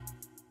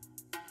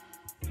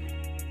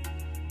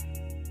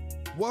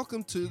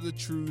Welcome to the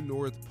True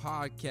North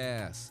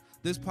Podcast.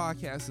 This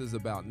podcast is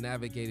about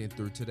navigating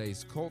through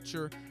today's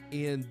culture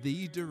in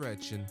the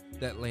direction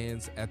that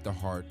lands at the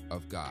heart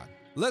of God.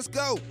 Let's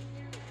go!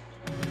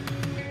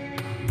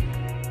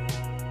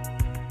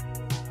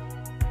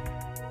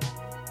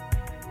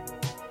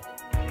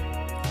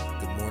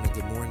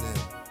 Good morning.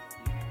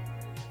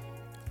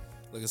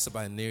 Look at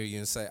somebody near you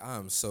and say,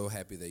 I'm so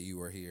happy that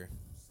you are here.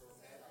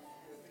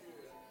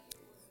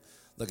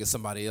 Look at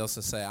somebody else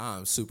and say,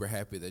 I'm super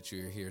happy that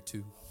you're here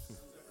too.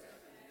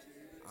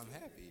 I'm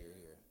happy you're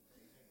here.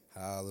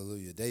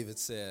 Hallelujah. David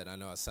said, I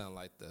know I sound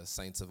like the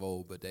saints of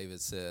old, but David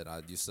said,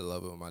 I used to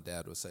love it when my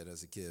dad would say it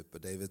as a kid,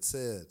 but David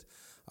said,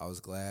 I was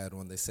glad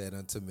when they said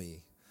unto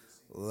me,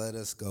 let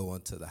us go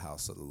unto the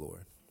house of the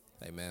Lord.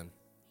 Amen.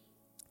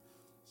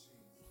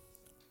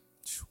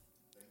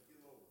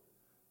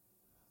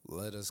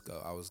 Let us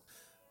go.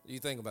 You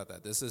think about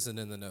that. This isn't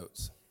in the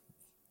notes.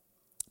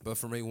 But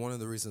for me, one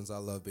of the reasons I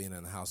love being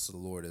in the house of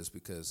the Lord is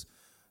because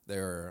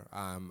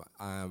I'm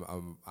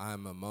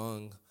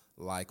among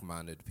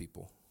like-minded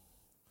people.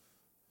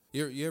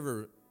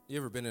 You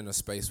ever been in a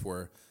space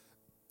where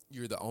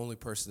you're the only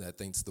person that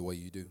thinks the way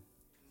you do?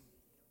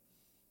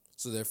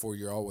 So therefore,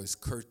 you're always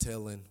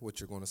curtailing what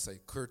you're going to say,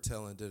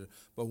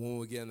 But when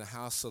we get in the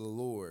house of the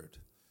Lord,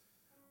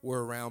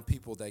 we're around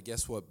people that,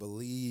 guess what,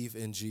 believe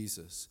in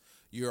Jesus.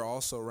 You're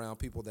also around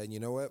people that,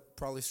 you know what,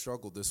 probably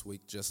struggled this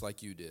week just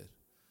like you did.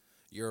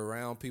 You're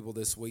around people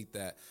this week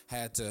that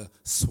had to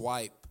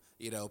swipe,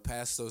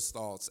 past those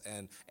thoughts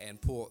and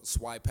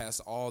swipe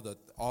past all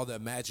the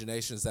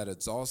imaginations that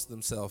exhaust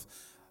themselves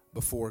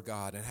before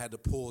God and had to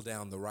pull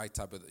down the right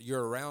type of.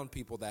 You're around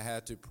people that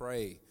had to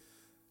pray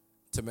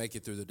to make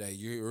it through the day.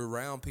 You're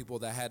around people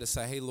that had to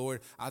say, hey, Lord,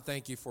 I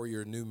thank you for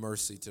your new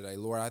mercy today.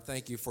 Lord, I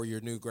thank you for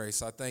your new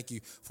grace. I thank you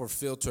for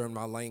filtering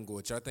my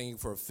language. I thank you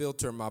for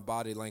filtering my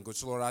body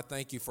language. Lord, I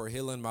thank you for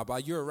healing my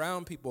body. You're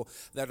around people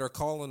that are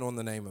calling on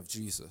the name of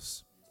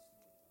Jesus.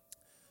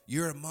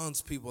 You're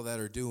amongst people that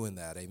are doing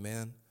that.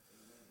 Amen.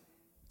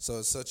 So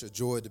it's such a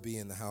joy to be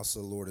in the house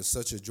of the Lord. It's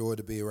such a joy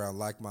to be around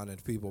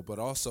like-minded people. But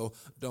also,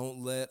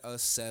 don't let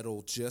us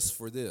settle just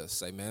for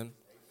this. Amen.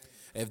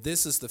 If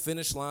this is the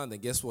finish line,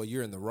 then guess what?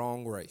 You're in the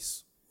wrong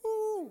race.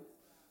 Woo.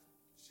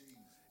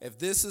 If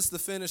this is the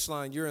finish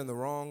line, you're in the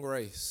wrong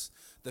race.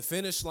 The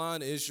finish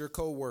line is your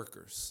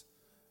co-workers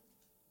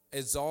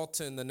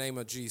exalting the name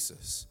of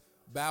Jesus,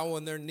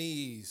 bowing their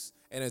knees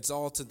and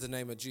exalting the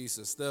name of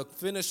Jesus. The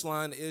finish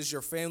line is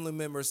your family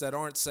members that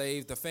aren't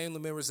saved, the family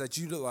members that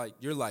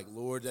you're like,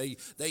 Lord,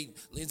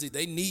 Lindsey,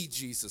 they need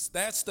Jesus.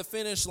 That's the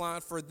finish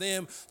line for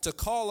them to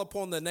call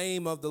upon the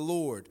name of the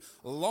Lord.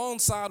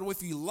 Alongside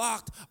with you,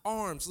 locked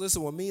arms.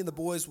 Listen, when me and the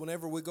boys,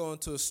 whenever we go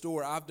into a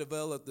store, I've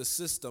developed the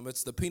system.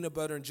 It's the peanut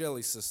butter and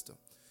jelly system.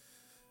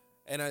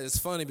 And it's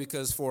funny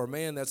because for a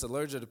man that's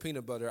allergic to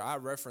peanut butter, I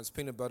reference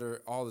peanut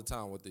butter all the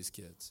time with these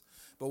kids.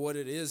 But what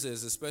it is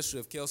especially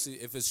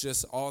if it's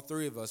just all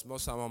three of us,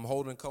 most of the time I'm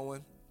holding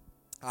Cohen.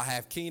 I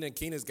have Keenan.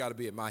 Keenan's got to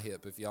be at my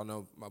hip, if y'all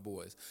know my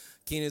boys.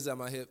 Keenan's at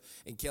my hip,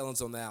 and Kellen's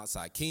on the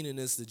outside. Keenan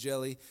is the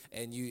jelly,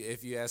 and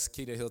if you ask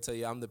Keenan, he'll tell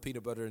you I'm the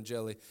peanut butter and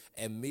jelly.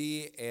 And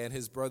me and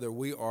his brother,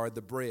 we are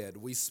the bread.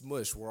 We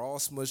smush. We're all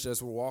smushed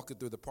as we're walking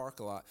through the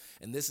parking lot.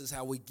 And this is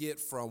how we get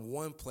from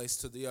one place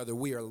to the other.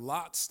 We are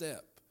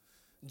lockstep,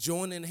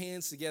 joining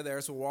hands together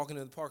as we're walking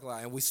in the parking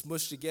lot, and we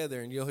smush together.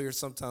 And you'll hear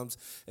sometimes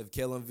if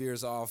Kellen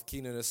veers off,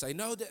 Keenan will say,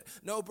 no,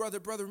 brother,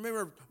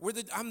 remember,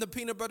 I'm the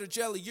peanut butter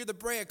jelly, you're the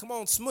bread, come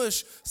on,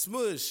 smush.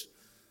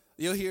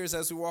 You'll hear us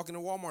as we walk into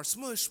Walmart,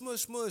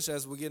 smush,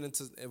 as we get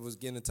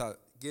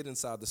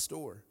inside the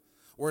store.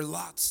 We're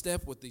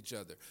lockstep with each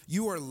other.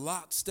 You are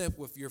lockstep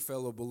with your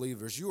fellow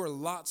believers. You are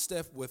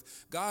lockstep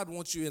with, God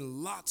wants you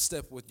in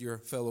lockstep with your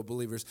fellow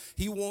believers.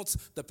 He wants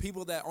the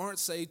people that aren't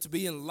saved to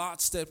be in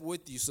lockstep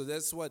with you. So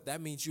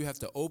that means you have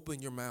to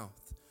open your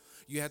mouth.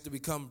 You have to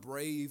become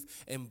brave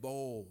and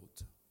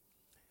bold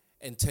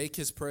and take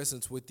his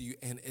presence with you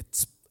and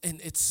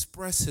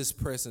express his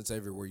presence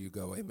everywhere you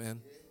go.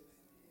 Amen.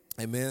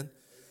 Amen.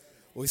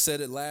 We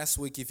said it last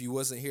week. If you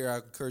wasn't here, I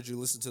encourage you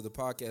to listen to the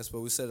podcast.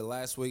 But we said it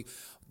last week.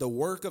 The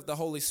work of the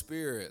Holy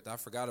Spirit. I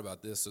forgot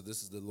about this, so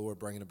this is the Lord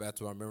bringing it back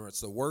to our remembrance.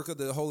 The work of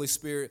the Holy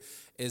Spirit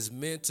is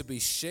meant to be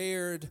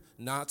shared,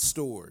 not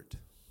stored.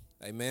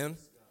 Amen.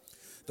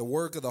 The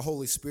work of the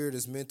Holy Spirit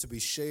is meant to be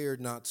shared,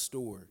 not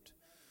stored.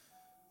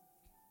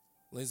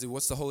 Lindsey,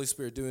 what's the Holy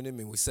Spirit doing in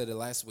me? We said it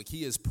last week.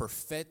 He is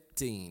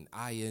perfecting,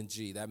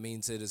 ing. That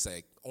means it is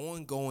an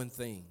ongoing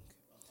thing.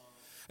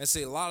 And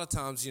see, a lot of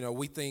times,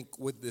 we think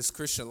with this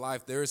Christian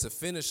life, there is a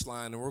finish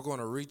line and we're going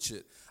to reach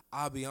it.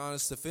 I'll be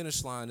honest, the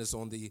finish line is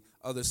on the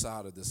other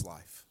side of this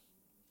life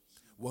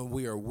when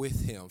we are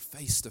with him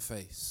face to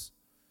face.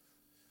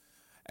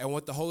 And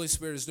what the Holy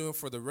Spirit is doing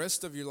for the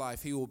rest of your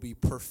life, he will be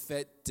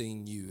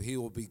perfecting you.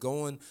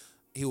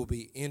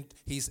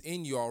 He's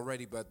in you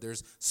already, but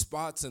there's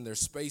spots and there's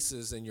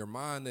spaces in your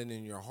mind and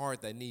in your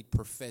heart that need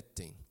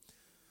perfecting.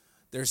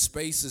 There's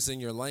spaces in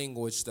your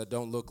language that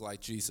don't look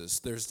like Jesus.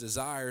 There's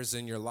desires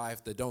in your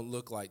life that don't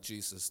look like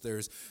Jesus.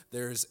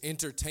 There's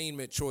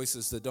entertainment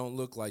choices that don't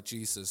look like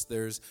Jesus.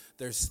 There's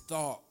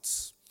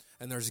thoughts,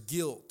 and there's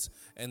guilt,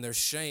 and there's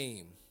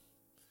shame.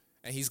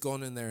 And he's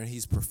going in there and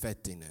he's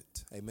perfecting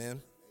it.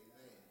 Amen?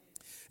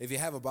 If you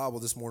have a Bible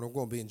this morning, we're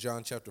going to be in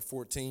John chapter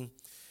 14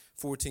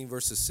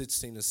 verses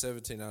 16 to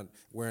 17.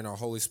 We're in our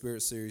Holy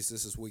Spirit series.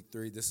 This is week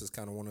 3. This is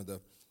kind of one of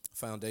the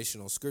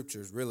foundational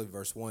scriptures. Really,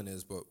 verse 1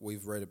 is, but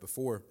we've read it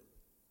before.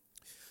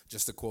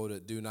 Just to quote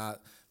it, do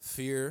not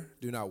fear,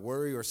 do not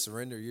worry or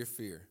surrender your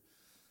fear.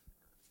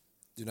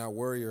 Do not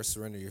worry or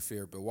surrender your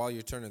fear. But while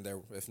you're turning there,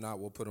 if not,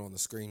 we'll put it on the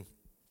screen.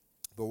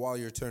 But while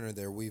you're turning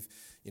there,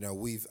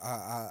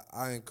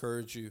 I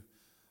encourage you,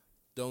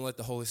 don't let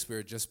the Holy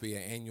Spirit just be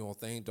an annual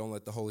thing. Don't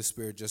let the Holy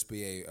Spirit just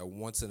be a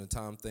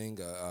once-in-a-time thing,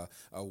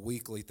 a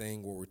weekly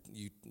thing where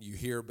you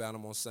hear about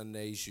them on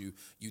Sundays, you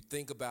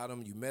think about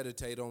them, you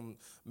meditate on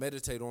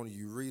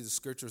you read the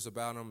scriptures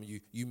about them,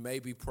 you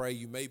maybe pray,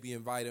 you maybe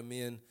invite them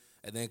in,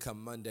 and then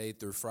come Monday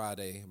through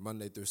Friday,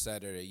 Monday through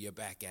Saturday, you're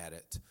back at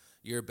it.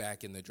 You're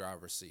back in the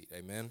driver's seat.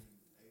 Amen?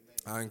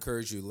 I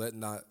encourage you,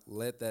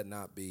 let that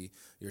not be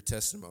your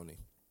testimony.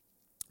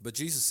 But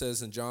Jesus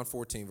says in John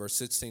 14, verse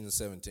 16 and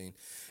 17,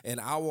 and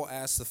I will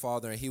ask the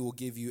Father, and he will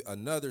give you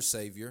another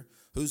Savior.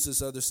 Who's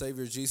this other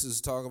Savior Jesus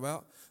is talking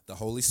about? The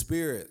Holy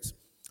Spirit.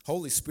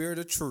 Holy Spirit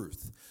of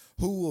truth,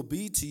 who will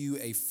be to you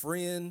a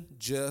friend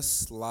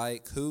just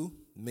like who?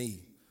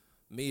 Me.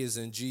 Me is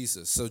in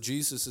Jesus. So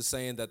Jesus is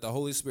saying that the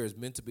Holy Spirit is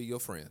meant to be your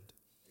friend.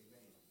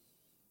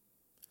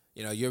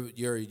 You know,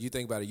 you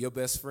think about it, your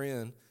best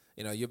friend,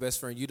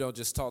 you don't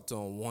just talk to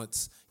him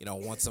once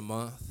a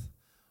month.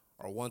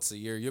 Or once a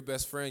year. Your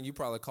best friend, you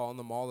probably call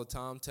them all the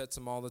time, text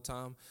them all the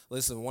time.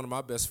 Listen, one of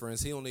my best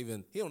friends, he don't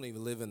even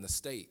live in the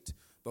state,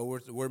 but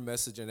we're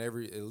messaging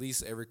at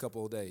least every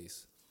couple of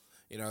days.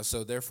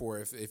 So therefore,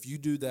 if you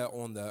do that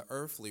on the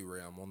earthly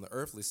realm, on the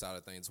earthly side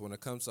of things, when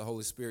it comes to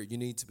Holy Spirit, you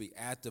need to be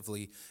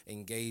actively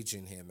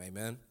engaging him.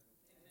 Amen.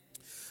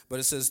 But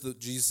it says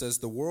Jesus says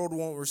the world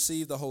won't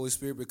receive the Holy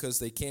Spirit because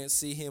they can't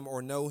see him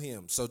or know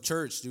him. So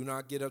church, do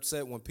not get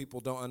upset when people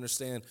don't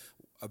understand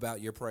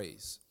about your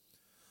praise.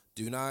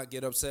 Do not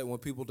get upset when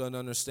people don't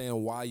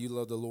understand why you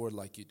love the Lord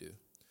like you do.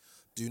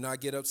 Do not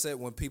get upset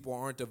when people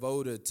aren't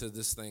devoted to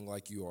this thing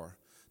like you are.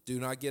 Do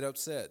not get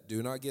upset.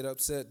 Do not get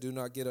upset. Do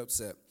not get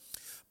upset.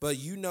 But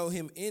you know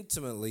him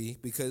intimately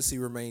because he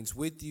remains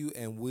with you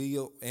and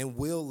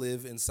will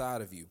live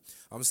inside of you.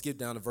 I'm going to skip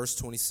down to verse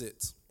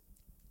 26.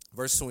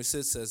 Verse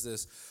 26 says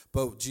this,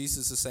 but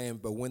Jesus is saying,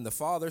 but when the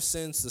Father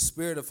sends the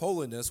Spirit of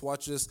holiness,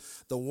 watch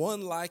this, the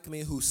one like me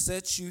who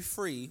sets you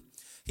free,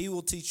 he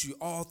will teach you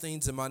all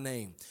things in my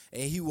name,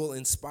 and he will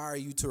inspire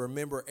you to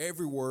remember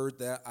every word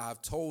that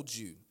I've told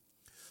you.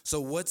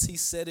 So what's he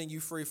setting you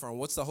free from?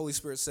 What's the Holy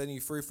Spirit setting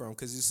you free from?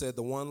 Because he said,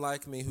 the one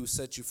like me who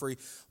set you free.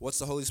 What's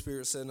the Holy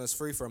Spirit setting us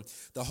free from?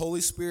 The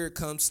Holy Spirit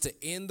comes to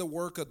end the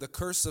work of the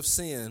curse of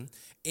sin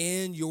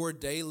in your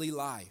daily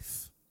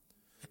life.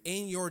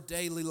 In your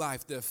daily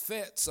life, the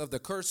effects of the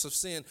curse of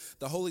sin,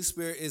 the Holy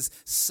Spirit is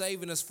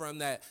saving us from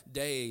that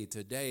day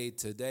to day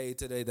to day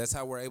to day. That's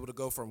how we're able to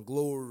go from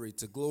glory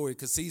to glory,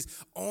 because he's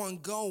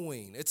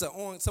ongoing.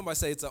 Somebody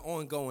say it's an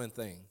ongoing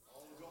thing.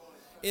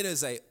 It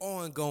is an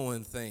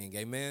ongoing thing.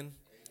 Amen.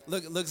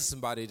 Look at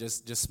somebody,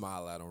 just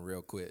smile at them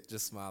real quick.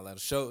 Just smile at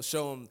them.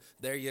 Show them,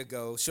 there you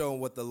go. Show them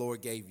what the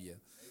Lord gave you.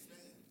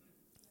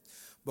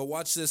 But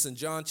watch this in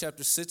John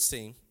chapter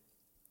 16,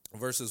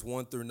 verses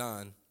 1 through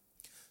 9.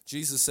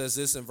 Jesus says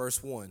this in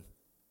verse 1.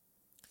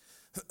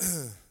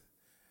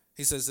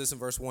 He says this in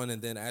verse 1,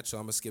 and then actually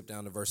I'm going to skip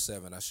down to verse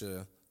 7. I should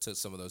have took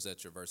some of those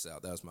extra verses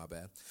out. That was my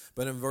bad.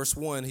 But in verse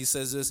 1, he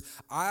says this,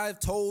 I've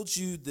told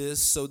you this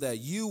so that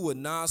you would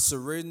not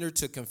surrender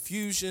to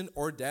confusion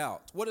or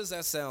doubt. What does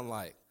that sound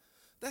like?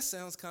 That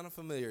sounds kind of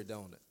familiar,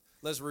 don't it?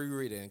 Let's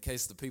reread it in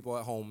case the people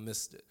at home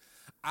missed it.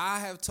 I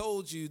have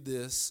told you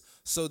this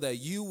so that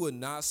you would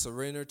not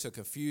surrender to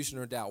confusion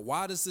or doubt.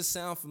 Why does this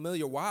sound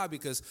familiar? Why?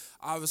 Because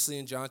obviously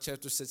in John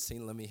chapter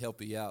 16, let me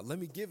help you out. Let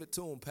me give it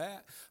to him,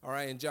 Pat. All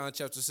right, in John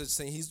chapter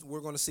 16,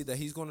 we're going to see that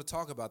he's going to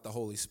talk about the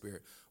Holy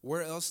Spirit.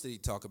 Where else did he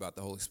talk about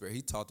the Holy Spirit?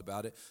 He talked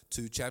about it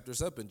 2 chapters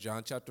up in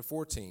John chapter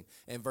 14.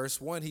 In verse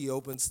 1, he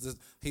opens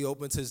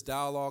his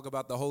dialogue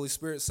about the Holy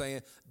Spirit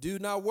saying, do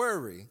not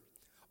worry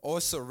or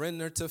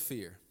surrender to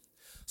fear.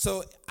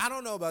 So I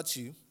don't know about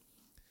you.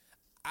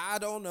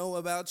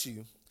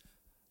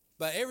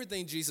 But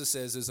everything Jesus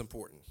says is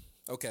important.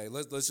 Okay,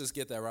 let's just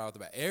get that right off the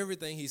bat.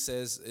 Everything he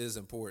says is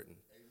important.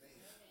 Amen.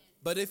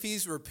 But if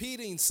he's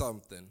repeating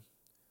something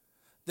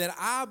that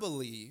I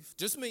believe,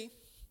 just me,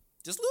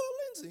 just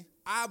little Lindsey,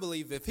 I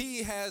believe if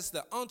he has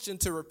the unction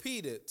to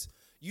repeat it,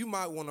 you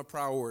might want to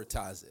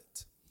prioritize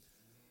it.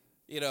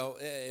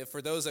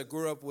 For those that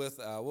grew up with,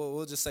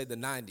 we'll just say the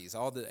 90s.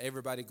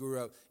 Everybody grew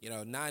up,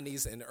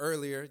 90s and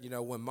earlier.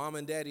 When mom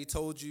and daddy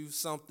told you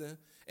something,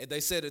 and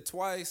they said it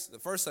twice. The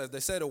first time they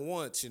said it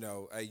once,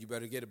 hey, you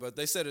better get it. But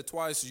they said it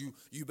twice.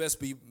 You best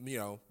be,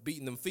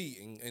 beating them feet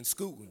and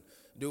scooting,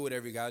 do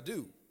whatever you gotta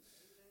do.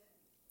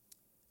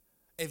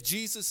 If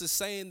Jesus is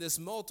saying this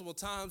multiple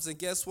times, then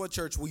guess what,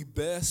 church? We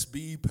best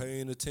be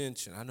paying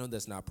attention. I know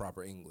that's not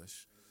proper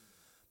English,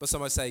 but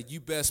somebody say, you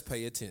best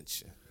pay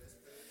attention.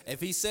 If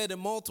he said it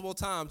multiple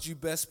times, you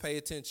best pay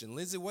attention.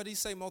 Lindsey, what did he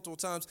say multiple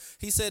times?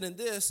 He said in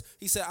this,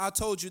 he said, I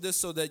told you this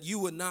so that you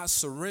would not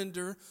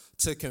surrender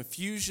to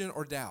confusion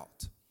or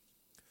doubt.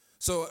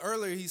 So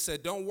earlier he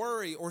said, don't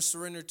worry or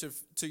surrender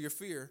to your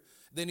fear.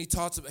 Then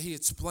he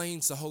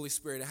explains the Holy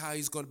Spirit and how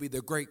he's going to be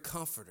the great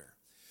comforter.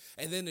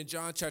 And then in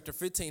John chapter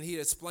 15, he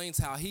explains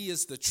how he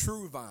is the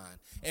true vine.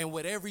 And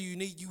whatever you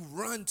need, you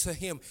run to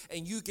him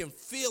and you can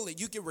feel it.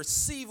 You can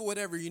receive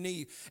whatever you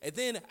need. And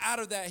then out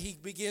of that, he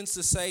begins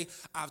to say,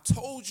 I've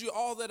told you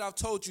all that I've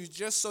told you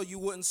just so you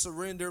wouldn't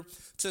surrender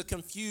to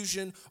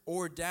confusion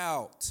or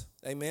doubt.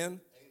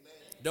 Amen?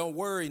 Don't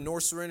worry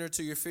nor surrender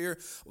to your fear.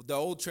 The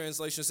old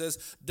translation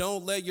says,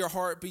 don't let your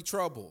heart be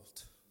troubled.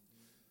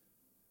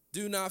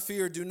 Do not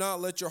fear. Do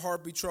not let your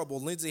heart be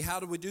troubled. Lindsey, how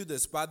do we do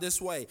this? By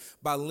this way,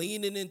 by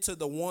leaning into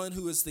the one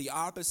who is the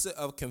opposite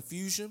of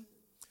confusion,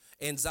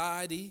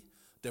 anxiety,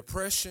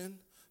 depression,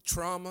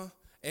 trauma,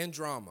 and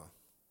drama.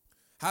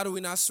 How do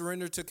we not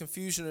surrender to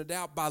confusion or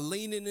doubt? By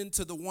leaning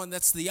into the one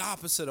that's the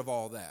opposite of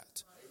all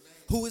that. Amen.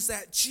 Who is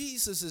that?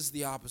 Jesus is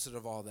the opposite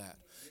of all that.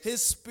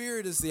 His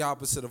Spirit is the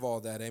opposite of all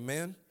that.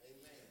 Amen?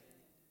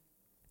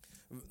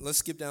 Amen. Let's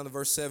skip down to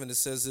verse 7. It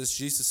says this.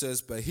 Jesus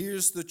says, but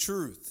here's the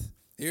truth.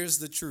 Here's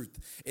the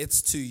truth.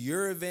 It's to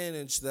your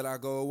advantage that I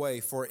go away.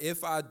 For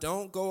if I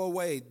don't go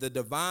away, the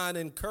divine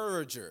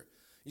encourager.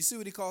 You see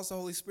what he calls the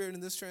Holy Spirit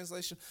in this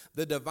translation?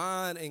 The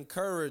divine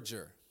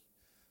encourager.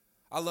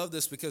 I love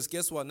this because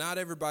guess what? Not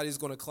everybody's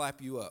going to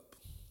clap you up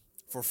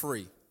for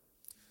free.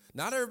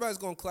 Not everybody's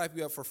going to clap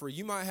you up for free.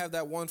 You might have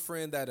that one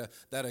friend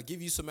that'll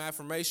give you some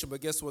affirmation, but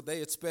guess what? They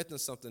expecting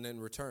something in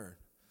return.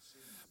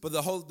 But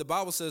the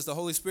Bible says the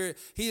Holy Spirit,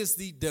 he is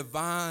the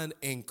divine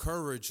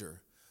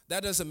encourager.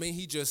 That doesn't mean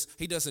he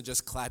doesn't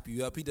just clap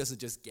you up. He doesn't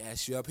just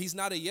gas you up. He's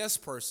not a yes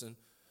person.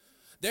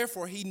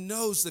 Therefore, he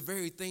knows the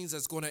very things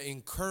that's going to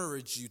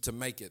encourage you to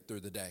make it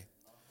through the day.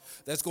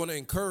 That's going to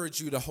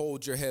encourage you to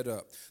hold your head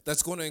up.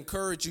 That's going to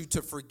encourage you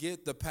to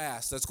forget the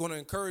past. That's going to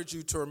encourage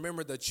you to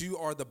remember that you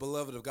are the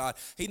beloved of God.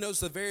 He knows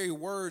the very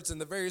words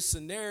and the very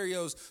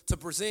scenarios to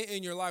present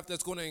in your life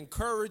that's going to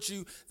encourage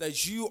you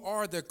that you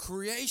are the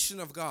creation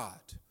of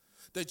God,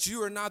 that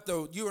you are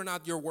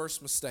not your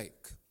worst mistake.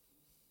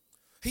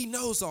 He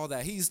knows all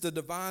that. He's the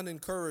divine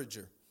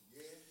encourager.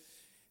 Yeah.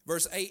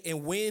 Verse 8,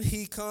 and when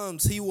he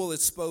comes, he will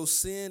expose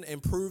sin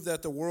and prove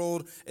that the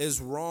world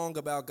is wrong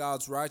about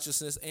God's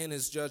righteousness and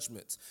his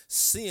judgments.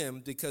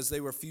 Sin because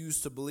they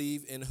refuse to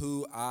believe in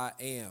who I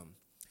am.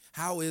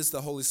 How is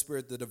the Holy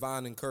Spirit the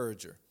divine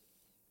encourager?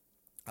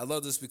 I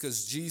love this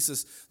because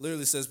Jesus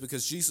literally says,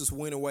 because Jesus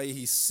went away,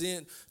 he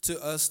sent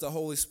to us the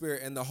Holy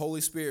Spirit, and the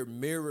Holy Spirit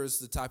mirrors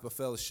the type of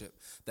fellowship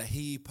that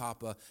he,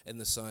 Papa, and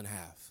the Son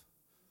have.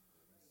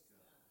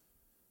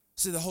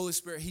 See, the Holy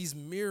Spirit, he's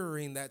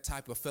mirroring that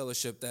type of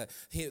fellowship that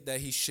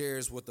he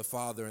shares with the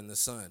Father and the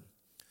Son.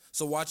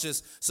 So watch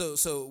this.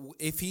 So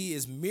if he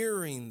is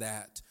mirroring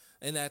that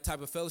and that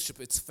type of fellowship,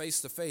 it's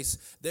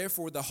face-to-face.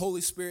 Therefore, the Holy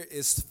Spirit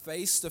is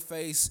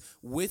face-to-face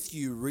with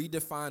you,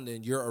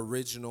 redefining your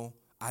original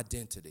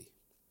identity.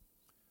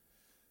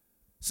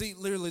 See,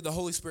 literally, the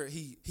Holy Spirit,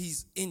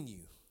 he's in you.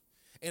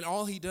 And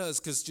all he does,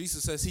 because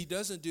Jesus says he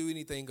doesn't do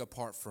anything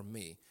apart from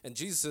me. And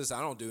Jesus says,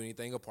 I don't do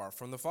anything apart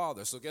from the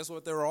Father. So guess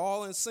what? They're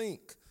all in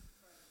sync.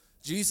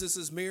 Jesus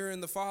is mirroring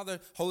the Father.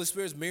 Holy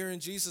Spirit is mirroring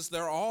Jesus.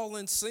 They're all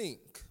in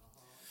sync.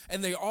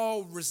 And they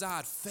all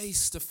reside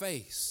face to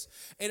face.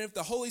 And if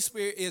the Holy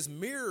Spirit is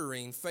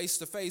mirroring face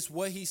to face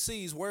what he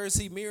sees, where is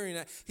he mirroring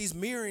that? He's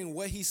mirroring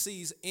what he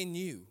sees in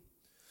you.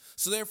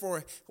 So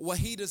therefore, what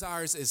he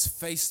desires is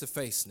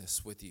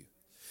face-to-faceness with you.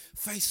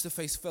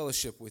 Face-to-face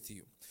fellowship with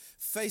you.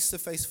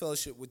 Face-to-face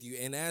fellowship with you.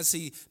 And as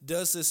he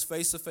does this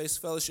face-to-face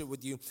fellowship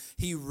with you,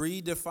 he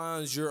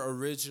redefines your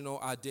original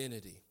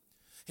identity.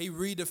 He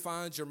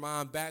redefines your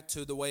mind back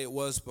to the way it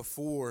was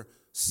before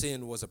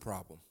sin was a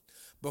problem.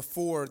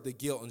 Before the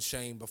guilt and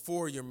shame,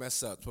 before your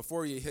mess ups,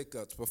 before your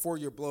hiccups, before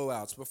your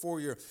blowouts,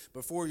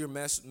 before your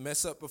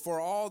mess up,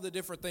 before all the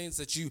different things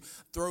that you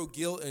throw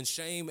guilt and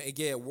shame and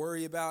get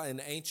worried about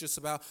and anxious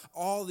about,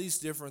 all these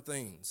different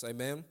things.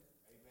 Amen? Amen.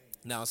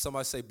 Now,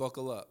 somebody say,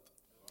 buckle up.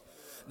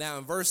 Now,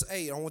 in verse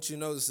 8, I want you to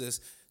notice this.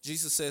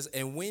 Jesus says,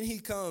 and when he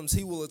comes,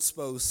 he will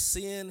expose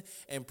sin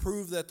and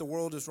prove that the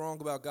world is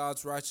wrong about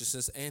God's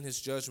righteousness and his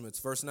judgments.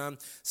 Verse 9,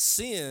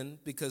 sin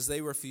because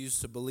they refuse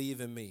to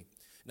believe in me.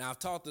 Now, I've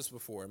taught this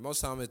before, and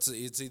most of the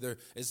time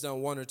it's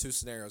done one or two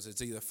scenarios.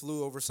 It's either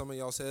flew over some of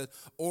y'all's head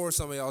or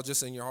some of y'all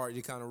just in your heart,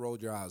 you kind of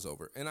rolled your eyes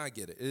over. And I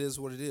get it. It is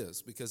what it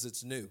is because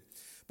it's new.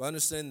 But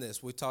understand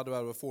this. We talked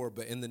about it before,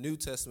 but in the New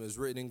Testament, it's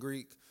written in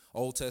Greek.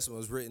 Old Testament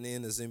was written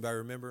in. Does anybody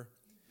remember?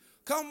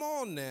 Come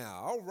on now.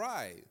 All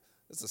right.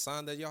 That's a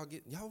sign that y'all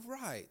get. Y'all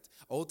right.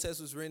 Old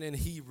Testament was written in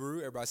Hebrew.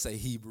 Everybody say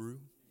Hebrew.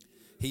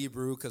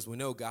 Hebrew, because we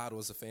know God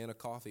was a fan of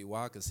coffee.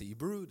 Why? Because he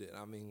brewed it.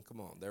 I mean, come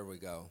on. There we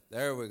go.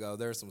 There we go.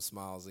 There's some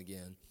smiles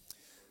again.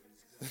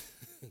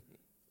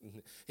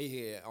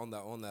 He on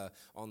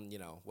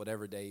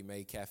whatever day he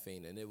made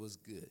caffeine, and it was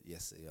good.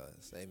 Yes, it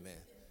was. Amen.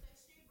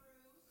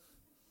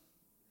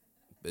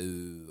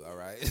 Boo. All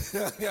right.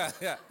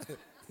 Yeah.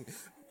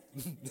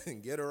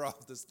 Get her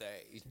off the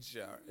stage.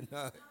 All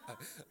right.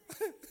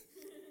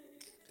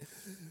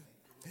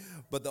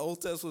 But the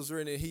Old Testament was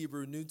written in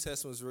Hebrew, New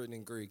Testament was written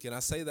in Greek. And I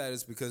say that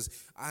is because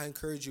I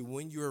encourage you,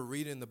 when you're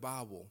reading the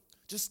Bible,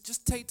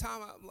 just take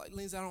time out. Like,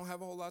 Lindsey, I don't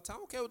have a whole lot of time.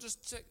 Okay, well,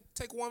 just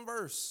take one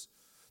verse.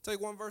 Take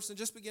one verse and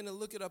just begin to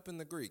look it up in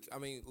the Greek. I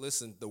mean,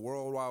 listen, the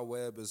World Wide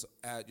Web is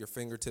at your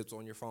fingertips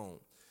on your phone.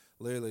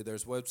 Literally,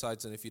 there's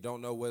websites, and if you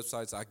don't know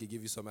websites, I could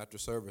give you some after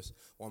service.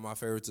 One of my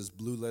favorites is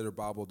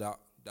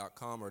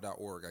blueletterbible.com or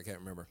 .org. I can't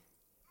remember.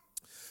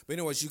 But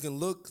anyways, you can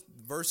look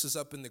verses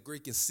up in the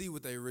Greek and see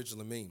what they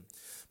originally mean.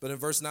 But in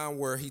verse 9,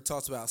 where he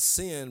talks about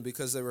sin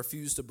because they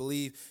refuse to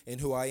believe in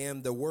who I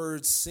am, the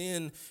word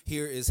sin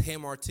here is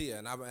hamartia.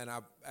 And I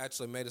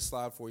actually made a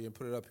slide for you and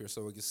put it up here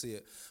so we can see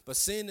it. But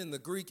sin in the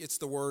Greek, it's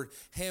the word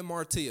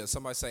hamartia.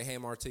 Somebody say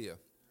hamartia.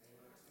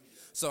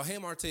 So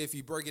hamartia, if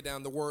you break it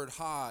down, the word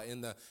ha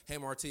in the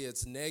hamartia,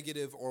 it's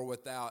negative or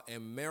without.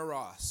 And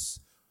meros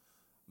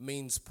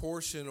means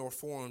portion or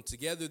form.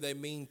 Together they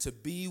mean to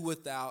be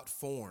without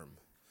form.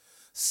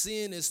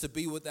 Sin is to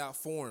be without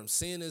form.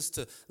 Sin is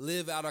to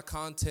live out of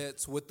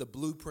context with the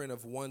blueprint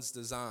of one's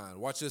design.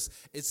 Watch this.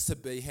 It's to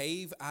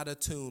behave out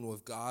of tune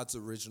with God's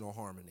original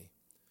harmony.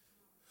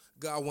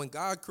 God, when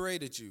God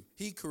created you,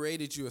 he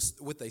created you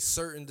with a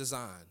certain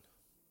design.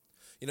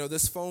 You know,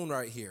 this phone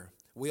right here,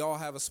 we all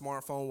have a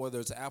smartphone, whether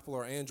it's Apple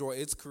or Android.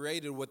 It's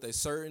created with a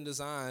certain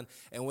design,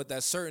 and with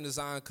that certain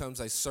design comes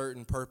a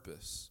certain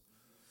purpose.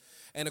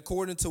 And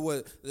according to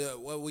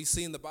what we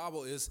see in the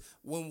Bible is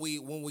when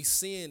we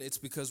sin, it's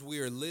because we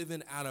are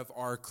living out of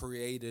our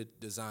created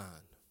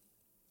design.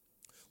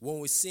 When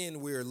we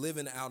sin, we are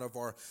living out of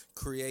our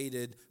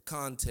created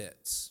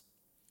context.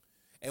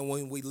 And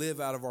when we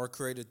live out of our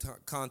created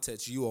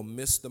context, you will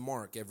miss the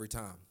mark every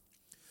time.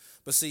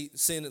 But see,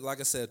 sin, like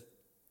I said,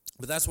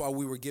 but that's why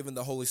we were given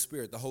the Holy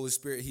Spirit. The Holy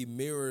Spirit, he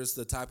mirrors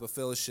the type of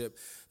fellowship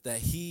that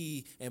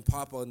he and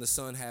Papa and the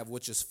Son have,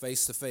 which is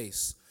face to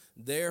face.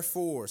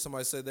 Therefore,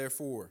 somebody say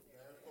therefore.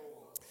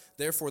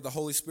 Therefore, the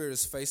Holy Spirit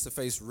is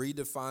face-to-face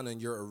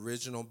redefining your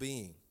original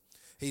being.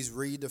 He's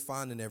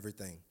redefining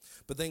everything.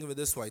 But think of it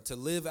this way, to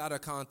live out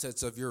of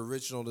context of your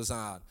original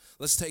design.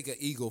 Let's take an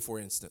eagle, for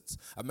instance.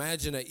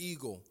 Imagine an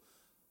eagle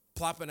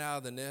plopping out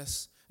of the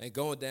nest and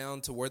going down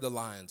to where the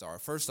lions are.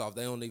 First off,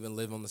 they don't even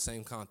live on the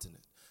same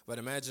continent. But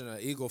imagine an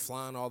eagle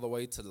flying all the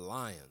way to the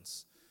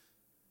lions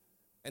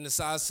and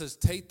decides to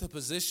take the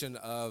position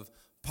of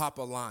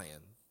Papa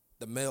Lion,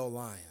 the male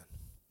lion.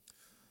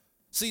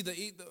 See,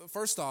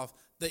 first off,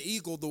 the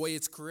eagle, the way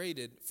it's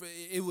created,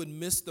 it would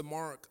miss the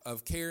mark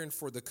of caring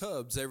for the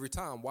cubs every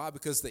time. Why?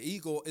 Because the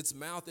eagle, its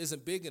mouth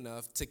isn't big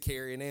enough to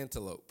carry an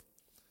antelope.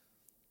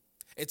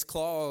 Its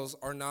claws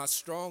are not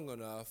strong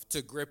enough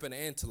to grip an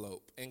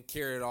antelope and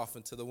carry it off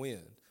into the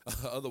wind.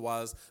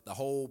 Otherwise, the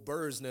whole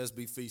bird's nest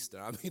be feasting.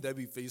 I mean, they'd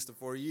be feasting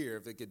for a year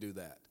if it could do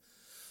that.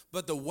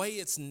 But the way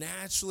it's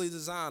naturally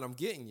designed, I'm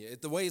getting you,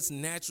 the way it's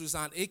naturally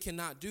designed, it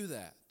cannot do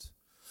that.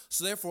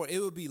 So therefore, it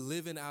would be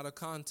living out of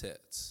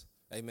context.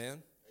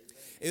 Amen?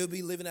 It would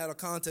be living out of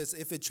context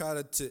if it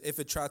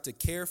tried to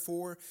care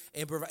for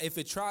and provide. If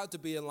it tried to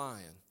be a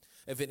lion,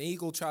 if an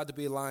eagle tried to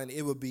be a lion,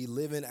 it would be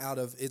living out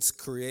of its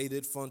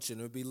created function.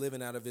 It would be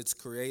living out of its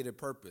created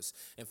purpose.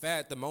 In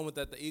fact, the moment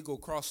that the eagle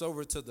crossed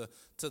over to the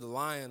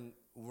lion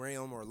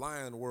realm or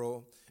lion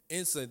world,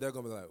 instantly they're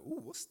going to be like,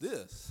 ooh, what's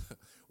this?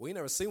 We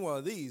never seen one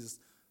of these.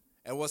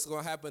 And what's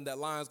going to happen? That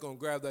lion's going to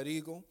grab that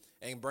eagle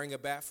and bring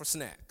it back for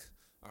snack.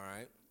 All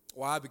right?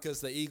 Why?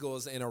 Because the eagle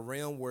is in a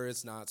realm where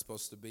it's not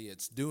supposed to be.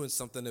 It's doing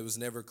something that was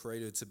never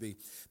created to be.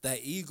 That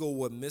eagle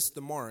would miss the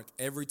mark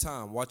every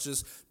time. Watch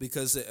this,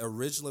 because it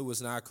originally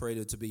was not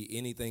created to be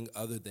anything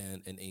other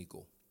than an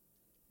eagle.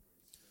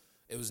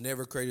 It was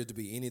never created to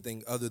be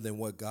anything other than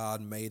what God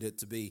made it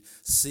to be.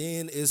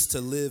 Sin is to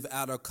live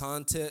out of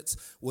context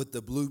with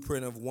the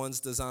blueprint of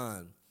one's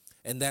design.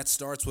 And that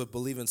starts with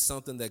believing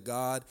something that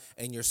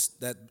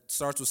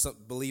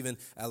believing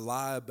a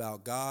lie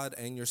about God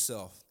and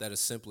yourself that is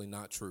simply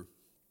not true.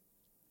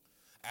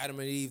 Adam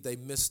and Eve, they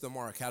missed the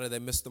mark. How did they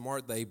miss the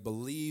mark? They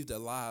believed a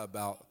lie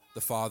about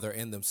the Father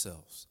and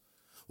themselves.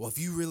 Well, if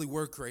you really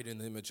were created in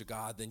the image of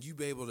God, then you'd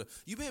be able to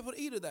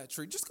eat of that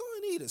tree. Just go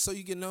and eat it so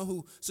you can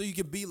know so you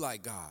can be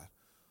like God.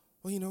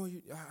 Well,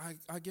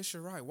 I guess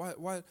you're right.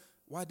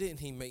 Why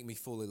didn't he make me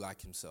fully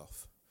like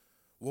himself?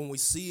 When we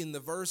see in the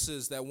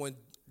verses that when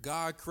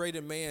God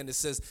created man, it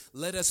says,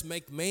 let us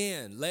make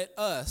man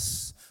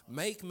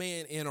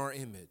in our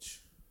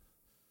image.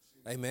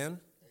 Amen?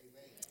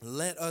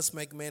 Let us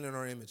make man in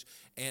our image.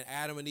 And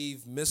Adam and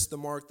Eve missed the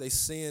mark. They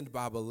sinned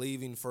by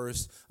believing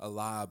first a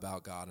lie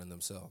about God and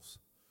themselves.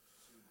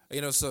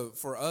 So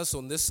for us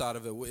on this side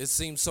of it, it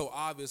seems so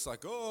obvious,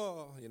 like,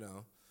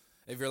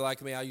 if you're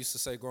like me, I used to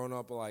say growing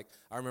up, like,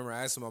 I remember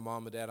asking my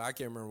mom and dad, I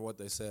can't remember what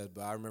they said,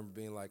 but I remember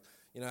being like,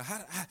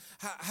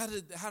 how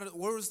did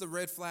where was the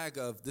red flag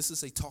of this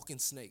is a talking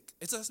snake?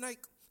 It's a snake.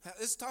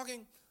 It's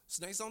talking.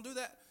 Snakes don't do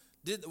that.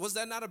 Was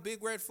that not a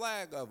big red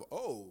flag of,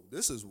 oh,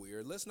 this is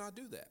weird, let's not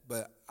do that?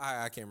 But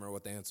I can't remember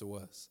what the answer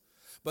was.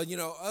 But,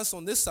 us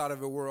on this side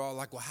of it, we're all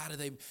like, well, how did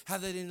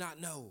they not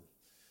know?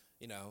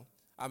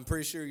 I'm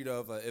pretty sure,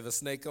 if a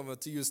snake comes up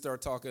to you and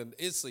start talking,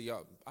 it's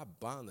I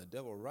bind the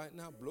devil right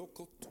now. You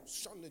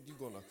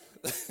gonna,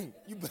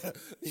 you better,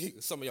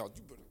 some of y'all,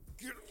 you better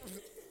get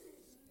it.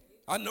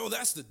 I know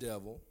that's the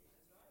devil.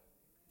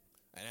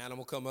 An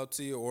animal come up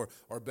to you,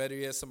 or better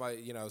yet,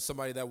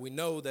 somebody that we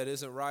know that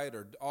isn't right,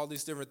 or all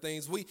these different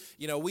things. We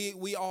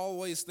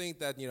always think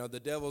that,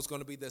 the devil is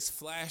going to be this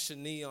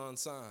flashing neon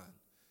sign,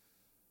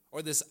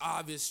 or this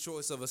obvious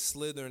choice of a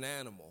slithering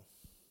animal.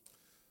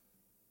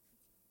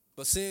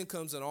 But sin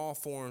comes in all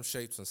forms,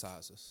 shapes, and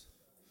sizes.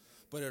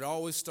 But it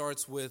always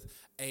starts with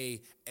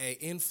a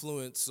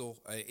influential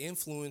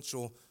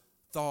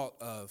thought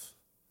of,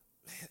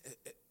 man,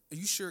 are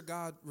you sure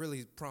God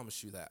really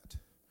promised you that?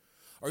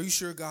 Are you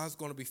sure God's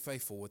going to be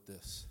faithful with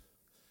this?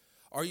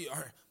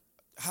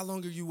 How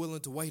long are you willing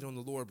to wait on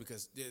the Lord,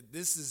 because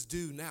this is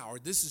due now, or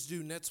this is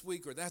due next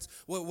week, or that's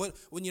when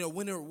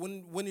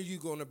are you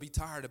going to be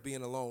tired of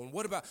being alone?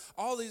 What about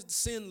all these?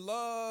 Sin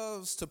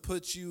loves to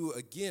put you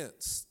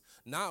against,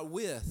 not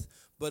with,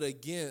 but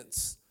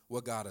against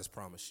what God has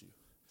promised you.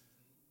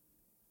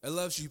 It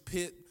loves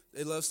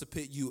to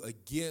pit you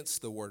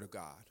against the word of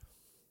God.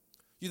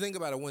 You think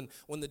about it,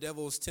 when the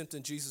devil was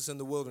tempting Jesus in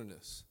the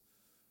wilderness,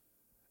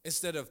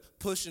 instead of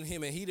pushing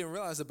him, and he didn't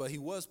realize it, but he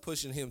was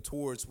pushing him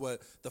towards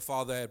what the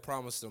Father had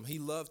promised him. He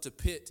loved to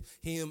pit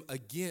him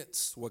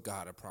against what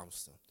God had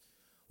promised him.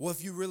 Well,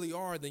 if you really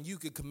are, then you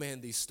could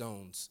command these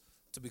stones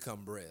to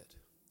become bread,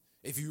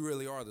 if you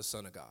really are the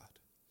Son of God.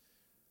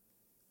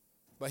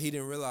 But he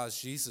didn't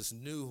realize Jesus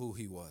knew who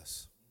he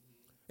was.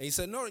 And he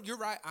said, no, you're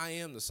right, I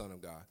am the Son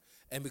of God.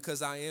 And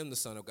because I am the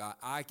Son of God,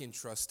 I can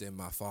trust in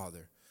my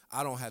Father.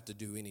 I don't have to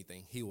do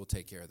anything. He will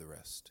take care of the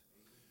rest.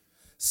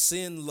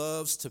 Sin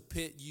loves to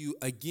pit you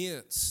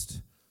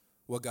against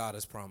what God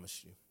has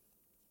promised you.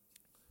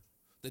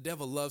 The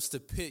devil loves to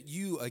pit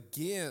you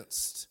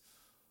against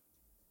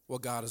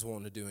what God is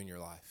wanting to do in your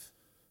life.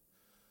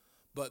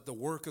 But the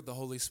work of the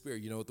Holy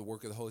Spirit, you know what the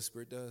work of the Holy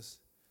Spirit does?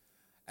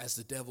 As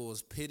the devil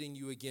is pitting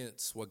you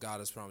against what God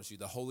has promised you,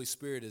 the Holy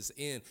Spirit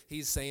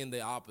he's saying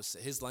the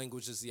opposite. His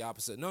language is the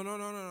opposite.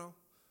 No.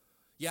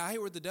 Yeah, I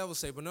hear what the devil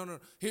say, but no.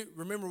 Here,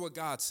 remember what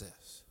God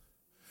says.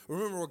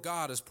 Remember what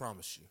God has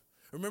promised you.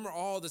 Remember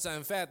all the time.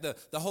 In fact,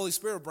 the Holy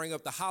Spirit will bring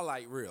up the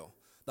highlight reel.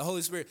 The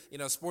Holy Spirit,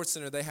 Sports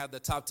Center, they have the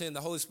top 10.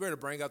 The Holy Spirit will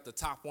bring up the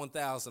top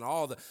 1,000,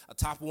 all the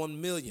top 1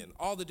 million,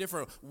 all the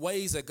different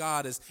ways that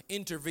God is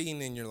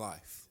intervening in your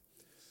life.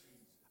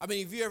 I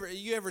mean, have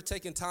you ever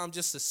taken time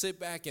just to sit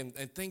back and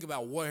think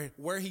about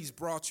where he's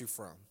brought you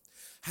from,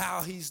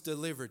 how he's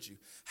delivered you,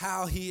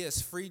 how he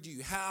has freed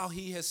you, how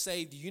he has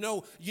saved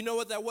you? You know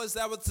what that was?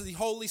 That was the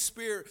Holy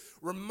Spirit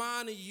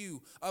reminding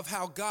you of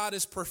how God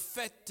is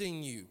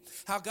perfecting you,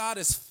 how God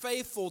is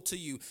faithful to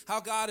you, how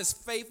God is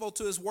faithful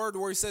to his word,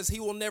 where he says he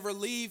will never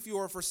leave you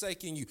or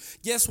forsaking you.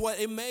 Guess what?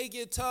 It may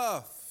get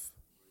tough.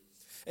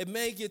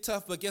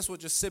 But guess what?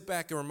 Just sit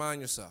back and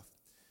remind yourself.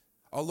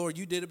 Oh, Lord,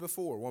 you did it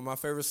before. One of my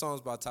favorite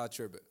songs by Ty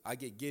Tribbett. I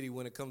get giddy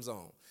when it comes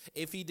on.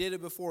 If he did it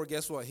before,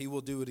 guess what? He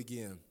will do it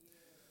again.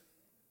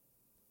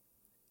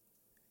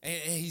 And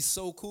he's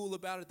so cool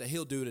about it that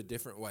he'll do it a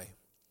different way.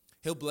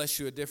 He'll bless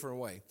you a different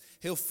way.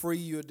 He'll free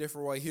you a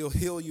different way. He'll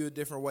heal you a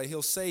different way.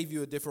 He'll save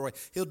you a different way.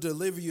 He'll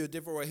deliver you a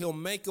different way. He'll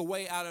make a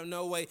way out of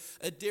no way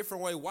a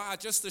different way. Why?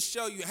 Just to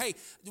show you, hey,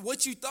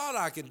 what you thought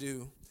I could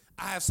do,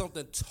 I have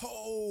something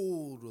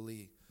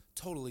totally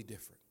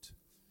different.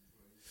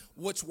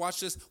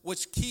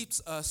 Which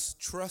keeps us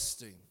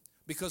trusting,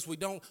 because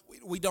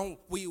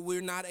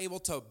we're not able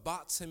to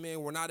box him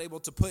in. We're not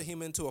able to put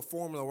him into a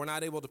formula. We're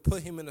not able to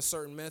put him in a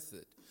certain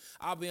method.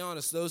 I'll be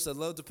honest, those that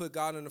love to put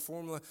God in a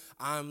formula,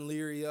 I'm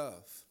leery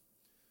of.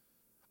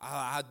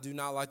 I do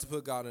not like to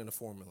put God in a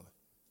formula.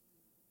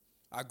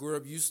 I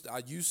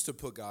used to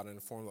put God in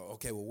a formula.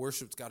 Okay, well,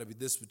 worship's got to be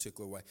this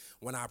particular way.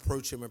 When I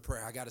approach him in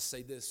prayer, I got to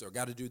say this or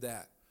got to do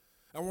that.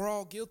 And we're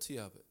all guilty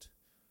of it.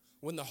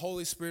 When the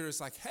Holy Spirit is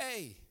like,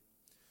 hey,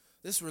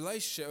 this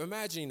relationship,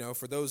 imagine,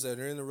 for those that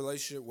are in a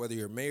relationship, whether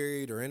you're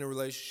married or in a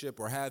relationship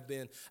or have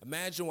been,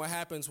 imagine what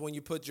happens when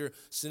you put your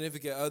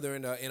significant other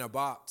in a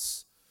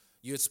box.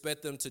 You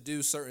expect them to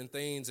do certain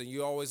things, and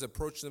you always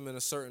approach them in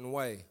a certain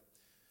way.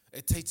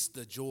 It takes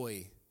the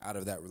joy out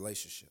of that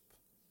relationship.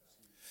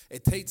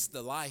 It takes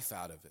the life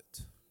out of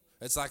it.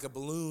 It's like a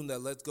balloon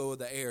that lets go of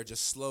the air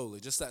just slowly,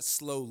 just that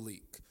slow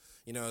leak.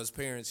 As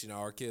parents,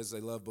 our kids,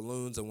 they love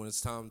balloons, and when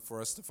it's time for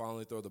us to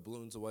finally throw the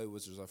balloons away,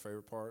 which is our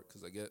favorite part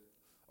because they get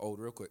old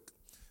real quick,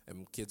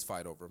 and kids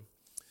fight over them,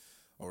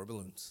 over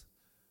balloons.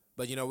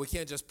 But, we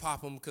can't just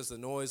pop them because the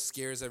noise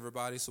scares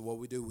everybody. So what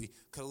we do, we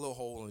cut a little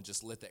hole and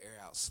just let the air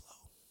out slow.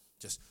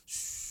 Just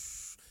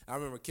shh. I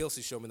remember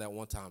Kelsey showed me that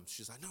one time.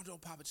 She's like, no,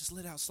 don't pop it. Just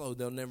let it out slow.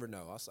 They'll never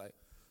know. I was like,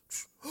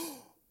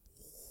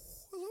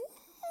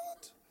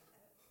 what?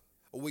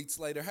 A week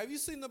later, have you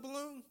seen the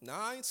balloon? No,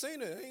 I ain't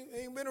seen it.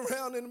 Ain't been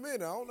around in a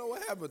minute. I don't know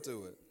what happened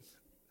to it.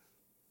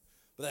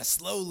 But that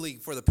slow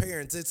leak for the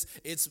parents,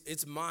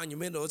 it's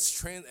monumental.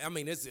 It's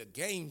a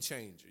game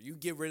changer. You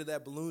get rid of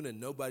that balloon and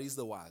nobody's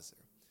the wiser.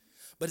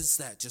 But it's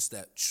that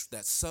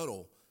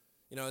subtle.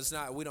 It's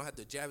not, we don't have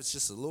to jab. It's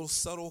just a little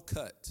subtle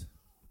cut.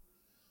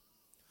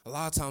 A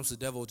lot of times the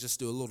devil will just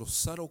do a little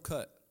subtle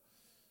cut.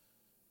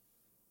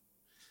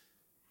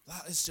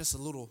 It's just a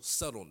little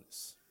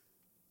subtleness.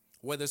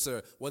 Whether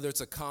it's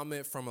a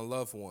comment from a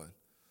loved one,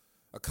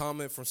 a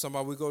comment from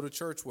somebody we go to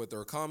church with,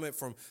 or a comment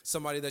from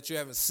somebody that you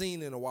haven't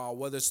seen in a while,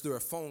 whether it's through a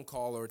phone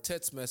call or a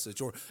text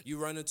message, or you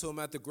run into them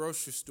at the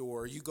grocery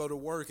store, or you go to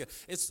work.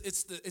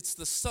 It's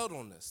the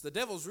subtleness. The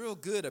devil's real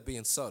good at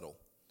being subtle.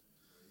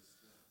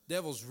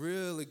 Devil's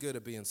really good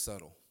at being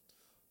subtle.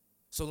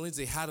 So,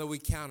 Lindsey, how do we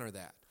counter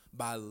that?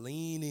 By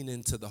leaning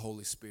into the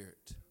Holy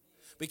Spirit.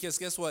 Because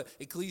guess what?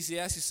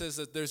 Ecclesiastes says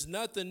that there's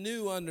nothing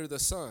new under the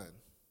sun.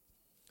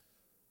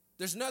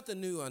 There's nothing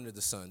new under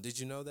the sun. Did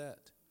you know that?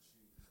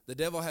 The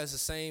devil has the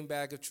same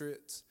bag of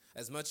tricks.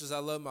 As much as I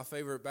love my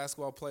favorite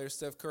basketball player,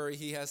 Steph Curry,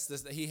 he has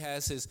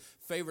his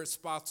favorite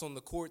spots on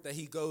the court that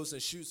he goes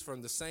and shoots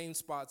from, the same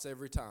spots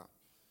every time.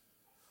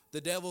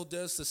 The devil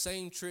does the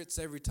same tricks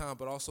every time,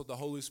 but also the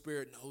Holy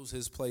Spirit knows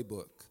his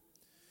playbook.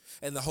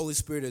 And the Holy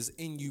Spirit is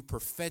in you,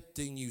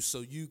 perfecting you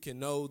so you can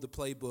know the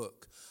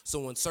playbook.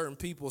 So when certain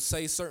people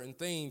say certain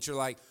things, you're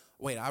like,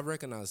 wait, I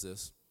recognize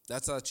this.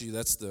 That's not you.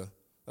 That's the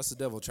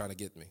devil trying to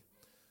get me.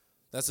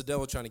 That's the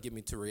devil trying to get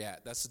me to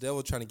react. That's the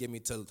devil trying to get me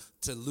to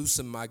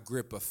loosen my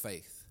grip of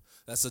faith.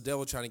 That's the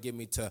devil trying to get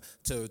me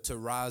to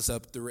rise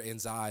up through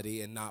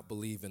anxiety and not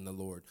believe in the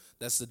Lord.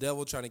 That's the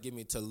devil trying to get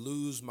me to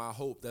lose my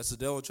hope. That's the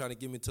devil trying to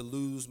get me to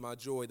lose my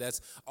joy.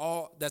 That's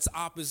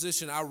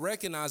opposition. I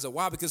recognize it.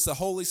 Why? Because the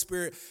Holy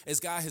Spirit has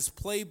got his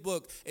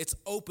playbook. It's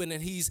open,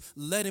 and he's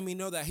letting me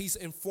know that. He's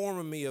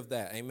informing me of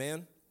that.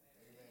 Amen?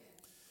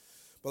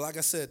 But like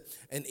I said,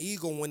 an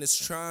eagle, when it's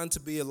trying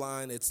to be a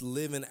lion, it's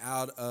living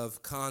out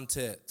of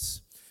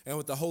context. And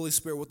with the Holy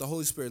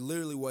Spirit,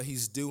 literally what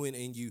he's doing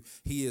in you,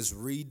 he is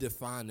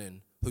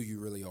redefining who you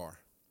really are.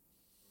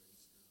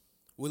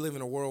 We live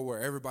in a world where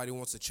everybody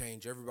wants to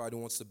change. Everybody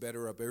wants to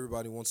better up.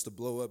 Everybody wants to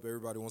blow up.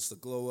 Everybody wants to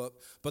glow up.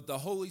 But the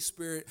Holy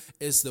Spirit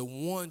is the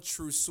one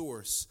true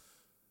source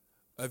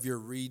of your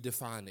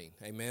redefining.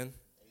 Amen?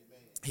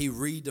 He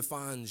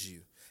redefines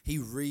you. He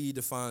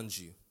redefines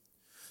you.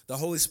 The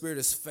Holy Spirit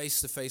is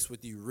face to face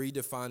with you,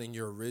 redefining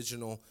your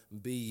original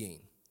being,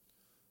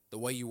 the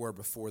way you were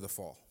before the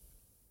fall.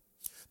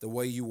 The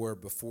way you were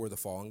before the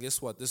fall. And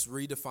guess what? This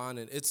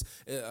redefining,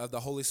 the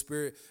Holy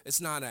Spirit, it's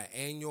not an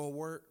annual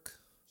work.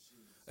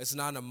 It's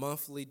not a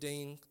monthly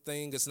thing.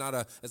 It's not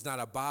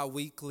a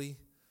bi-weekly.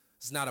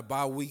 It's not a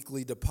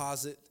bi-weekly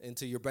deposit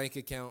into your bank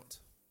account.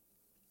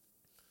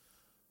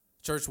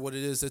 Church, what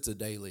it is, it's a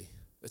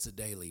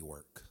daily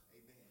work.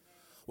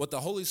 What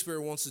the Holy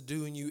Spirit wants to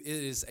do in you, it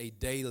is a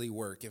daily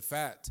work. In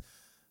fact,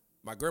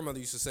 my grandmother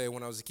used to say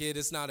when I was a kid,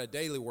 it's not a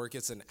daily work,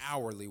 it's an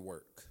hourly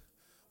work.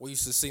 We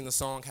used to sing the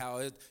song how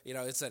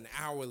it's an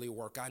hourly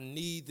work. I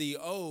need thee,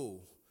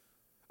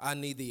 I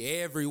need thee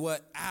every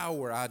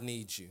hour I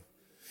need you.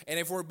 And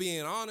if we're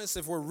being honest,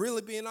 if we're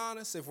really being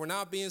honest, if we're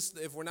not being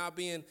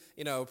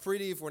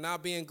pretty, if we're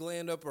not being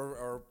glammed up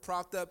or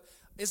propped up,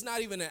 it's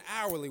not even an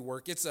hourly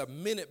work. It's a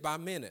minute by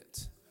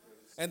minute.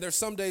 And there's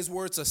some days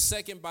where it's a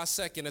second by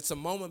second. It's a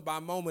moment by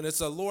moment. It's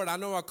a, Lord, I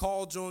know I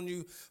called on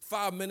you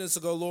 5 minutes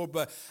ago, Lord,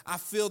 but I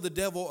feel the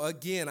devil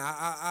again.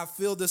 I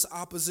feel this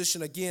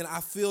opposition again.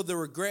 I feel the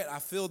regret. I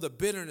feel the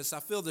bitterness. I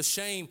feel the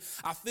shame.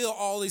 I feel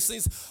all these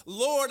things.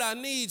 Lord, I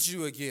need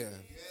you again.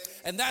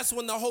 And that's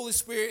when the Holy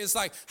Spirit is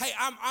like, hey,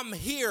 I'm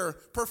here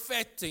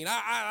perfecting.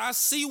 I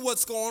see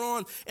what's going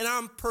on, and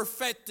I'm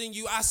perfecting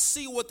you. I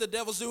see what the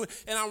devil's doing,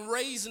 and I'm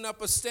raising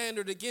up a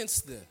standard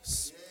against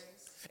this.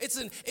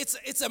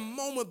 It's a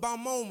moment by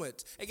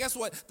moment. And guess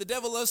what? The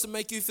devil loves to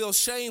make you feel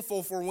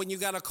shameful for when you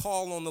got to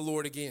call on the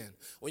Lord again,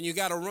 when you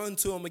got to run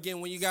to him again,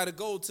 when you got to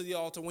go to the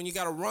altar, when you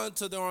got to run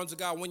to the arms of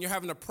God, when you're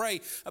having to pray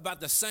about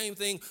the same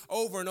thing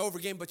over and over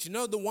again. But you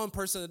know the one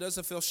person that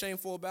doesn't feel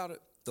shameful about it?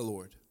 The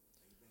Lord.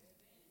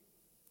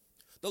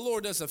 The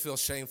Lord doesn't feel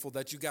shameful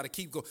that you got to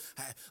keep going.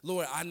 Hey,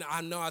 Lord,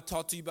 I know I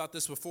talked to you about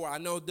this before. I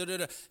know,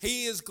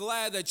 He is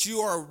glad that you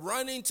are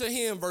running to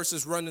him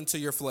versus running to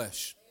your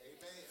flesh.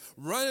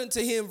 Running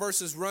to him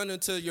versus running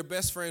to your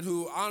best friend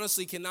who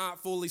honestly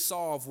cannot fully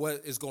solve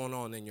what is going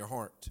on in your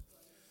heart.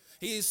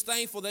 He is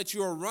thankful that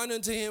you are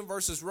running to him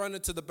versus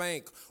running to the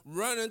bank,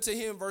 running to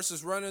him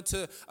versus running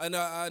to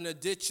an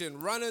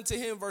addiction, running to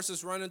him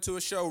versus running to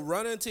a show,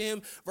 running to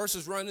him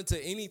versus running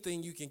to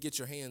anything you can get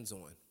your hands on.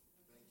 Thank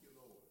you,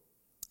 Lord.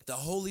 The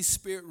Holy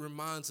Spirit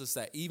reminds us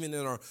that even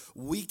in our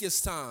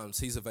weakest times,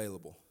 he's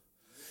available.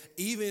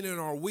 Even in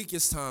our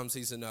weakest times,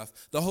 he's enough.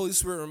 The Holy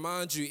Spirit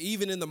reminds you,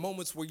 even in the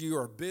moments where you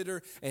are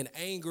bitter and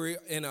angry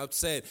and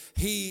upset,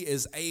 he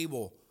is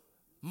able,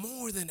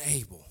 more than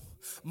able,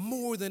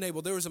 more than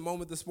able. There was a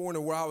moment this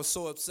morning where I was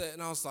so upset,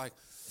 and I was like,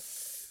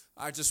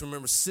 I just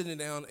remember sitting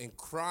down and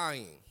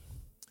crying.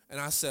 And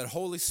I said,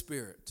 Holy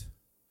Spirit,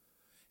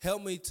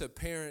 help me to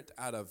parent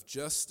out of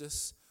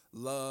justice,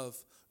 love,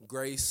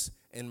 grace,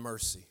 and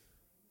mercy.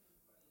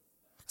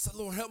 said,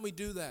 Lord, help me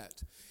do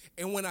that.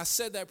 And when I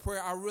said that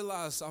prayer, I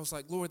realized, I was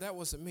like, Lord, that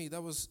wasn't me.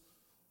 That was,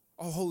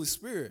 Holy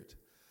Spirit.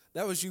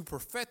 That was you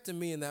perfecting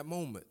me in that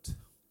moment.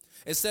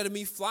 Instead of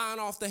me flying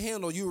off the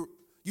handle, you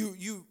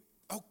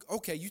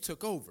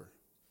took over.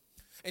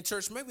 And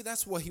church, maybe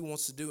that's what he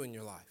wants to do in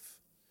your life.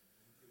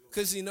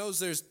 Because he knows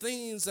there's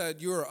things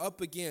that you're up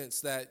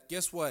against that,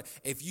 guess what?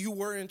 If you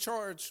were in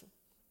charge,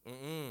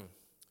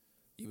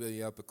 you'd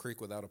be up a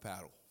creek without a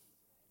paddle.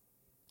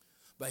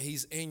 But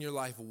he's in your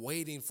life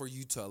waiting for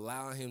you to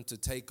allow him to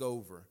take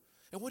over.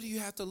 And what do you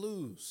have to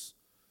lose?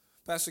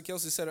 Pastor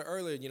Kelsey said it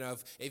earlier,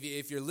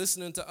 if you're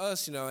listening to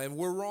us, and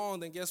we're wrong,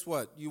 then guess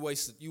what? You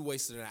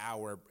wasted an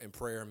hour in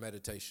prayer and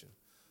meditation,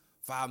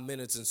 5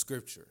 minutes in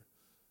Scripture,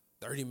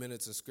 30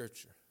 minutes in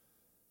Scripture.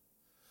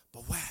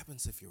 But what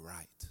happens if you're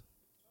right?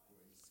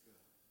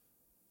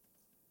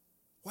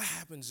 What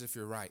happens if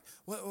you're right?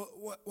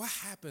 What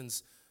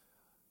happens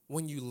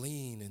when you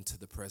lean into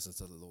the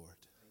presence of the Lord?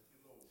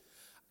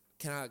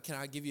 Can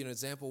I give you an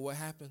example of what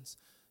happens?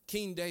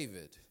 King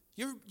David.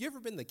 You ever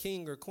been the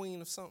king or queen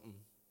of something?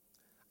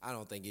 I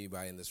don't think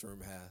anybody in this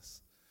room has.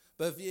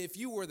 But if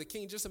you were the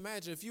king, just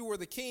imagine if you were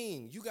the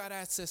king, you got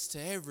access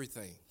to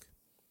everything.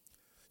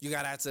 You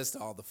got access to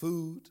all the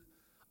food,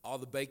 all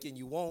the bacon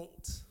you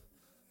want.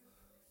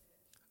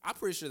 I'm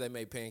pretty sure they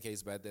made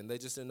pancakes back then. They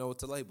just didn't know what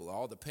to label.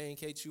 All the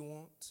pancakes you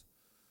want,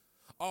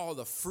 all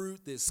the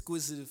fruit, the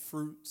exquisite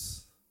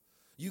fruits.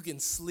 You can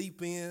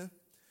sleep in.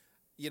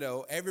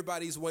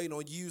 Everybody's waiting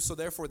on you, so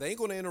therefore they ain't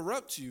going to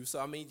interrupt you.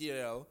 So,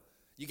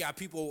 you got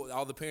people,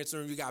 all the parents in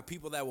the room, you got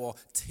people that will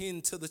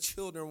tend to the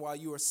children while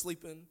you are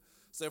sleeping.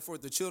 So therefore,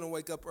 the children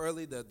wake up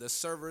early, the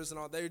servers and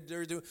all, they're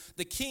doing.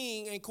 The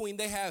king and queen,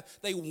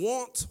 they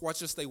want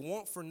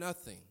for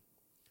nothing.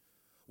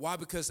 Why?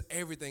 Because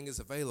everything is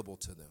available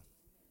to them.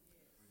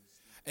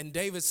 And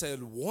David said,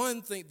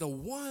 the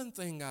one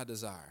thing I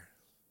desire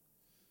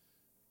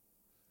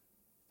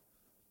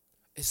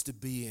is to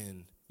be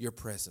in your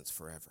presence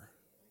forever.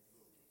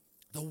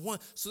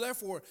 So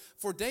therefore,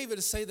 for David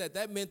to say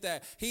that meant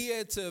that he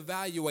had to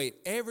evaluate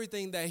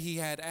everything that he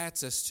had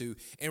access to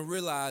and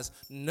realize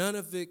none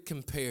of it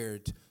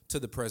compared to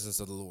the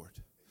presence of the Lord.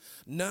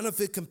 None of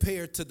it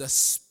compared to the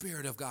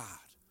Spirit of God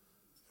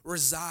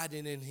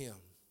residing in him.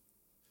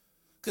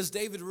 Because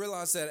David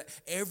realized that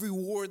every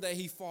war that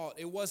he fought,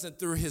 it wasn't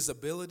through his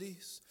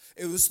abilities.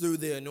 It was through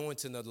the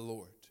anointing of the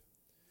Lord.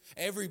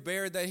 Every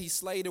bear that he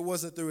slayed, it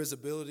wasn't through his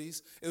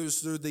abilities. It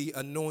was through the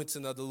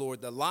anointing of the Lord.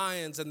 The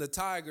lions and the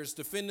tigers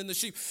defending the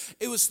sheep,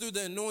 it was through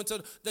the anointing.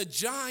 The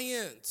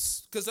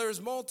giants, because there's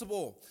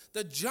multiple.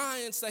 The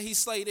giants that he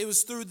slayed, it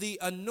was through the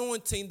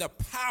anointing, the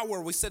power.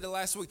 We said it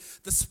last week.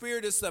 The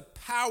Spirit is the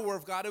power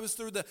of God. It was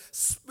through the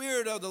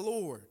Spirit of the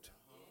Lord.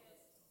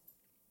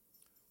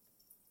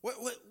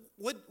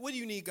 What do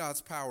you need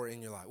God's power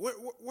in your life?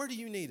 Where do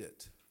you need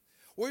it?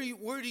 Where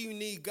do you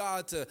need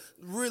God to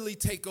really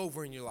take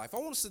over in your life? I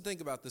want us to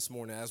think about this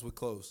morning as we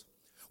close.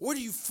 Where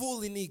do you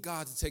fully need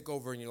God to take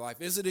over in your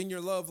life? Is it in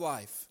your love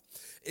life?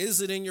 Is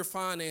it in your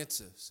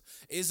finances?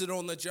 Is it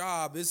on the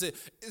job? Is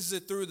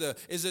it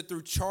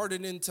through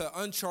charting into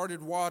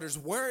uncharted waters?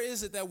 Where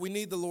is it that we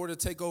need the Lord to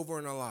take over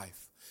in our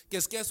life?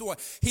 Guess what?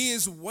 He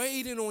is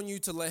waiting on you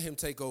to let him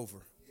take over.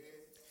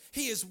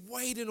 He is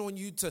waiting on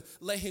you to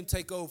let him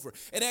take over.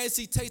 And as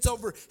he takes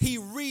over, he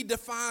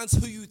redefines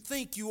who you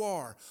think you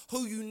are,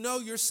 who you know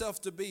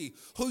yourself to be,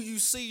 who you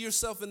see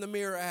yourself in the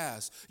mirror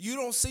as. You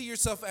don't see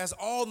yourself as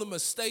all the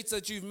mistakes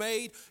that you've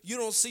made. You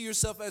don't see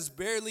yourself as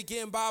barely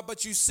getting by,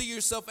 but you see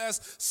yourself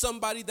as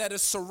somebody that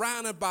is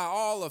surrounded by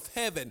all of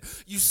heaven.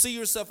 You see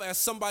yourself as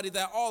somebody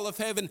that all of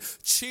heaven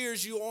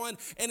cheers you on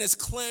and is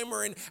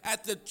clamoring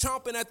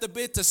chomping at the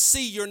bit to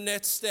see your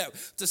next step,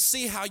 to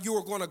see how you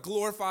are going to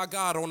glorify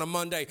God on a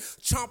Monday.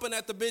 Chomping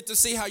at the bit to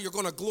see how you're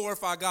going to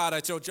glorify God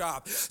at your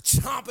job.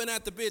 Chomping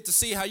at the bit to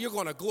see how you're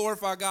going to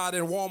glorify God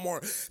in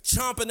Walmart.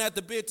 Chomping at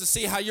the bit to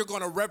see how you're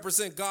going to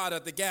represent God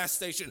at the gas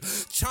station.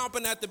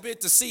 Chomping at the bit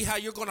to see how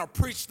you're going to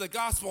preach the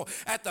gospel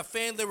at the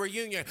family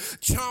reunion.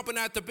 Chomping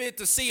at the bit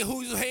to see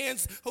who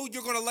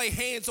you're going to lay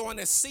hands on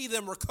and see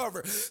them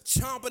recover.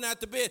 Chomping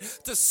at the bit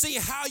to see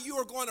how you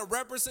are going to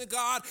represent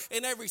God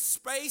in every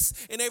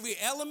space, in every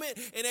element,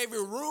 in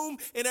every room,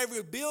 in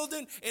every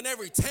building, in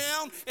every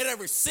town, in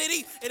every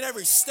city, in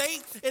every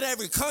state, in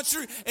every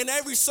country, in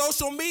every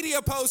social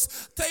media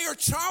post. They are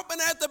chomping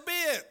at the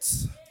bit.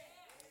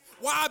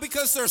 Why?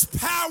 Because there's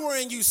power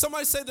in you.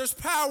 Somebody say there's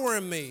power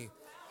in me.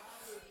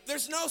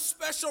 There's no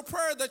special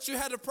prayer that you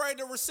had to pray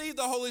to receive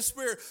the Holy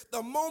Spirit.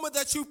 The moment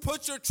that you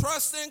put your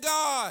trust in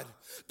God,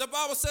 the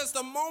Bible says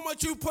the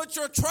moment you put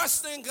your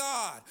trust in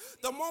God,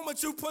 the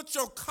moment you put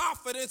your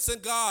confidence in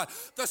God,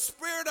 the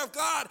Spirit of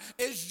God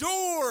is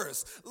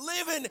yours,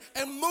 living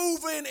and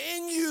moving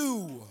in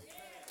you.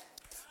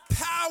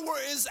 Power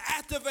is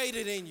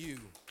activated in you.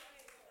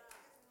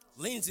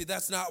 Lindsey,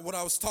 that's not what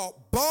I was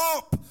taught.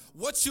 Bump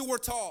what you were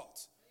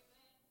taught.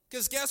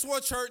 Because guess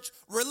what, church?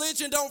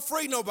 Religion don't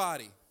free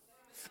nobody.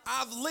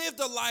 I've lived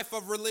a life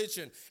of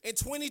religion. In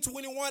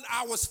 2021,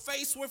 I was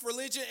faced with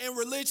religion, and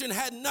religion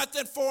had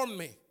nothing for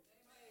me.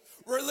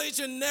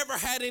 Religion never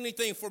had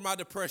anything for my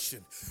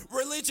depression.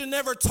 Religion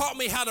never taught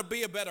me how to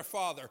be a better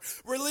father.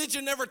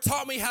 Religion never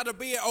taught me how to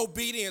be an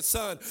obedient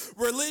son.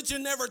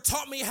 Religion never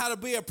taught me how to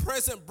be a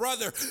present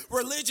brother.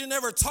 Religion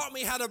never taught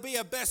me how to be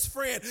a best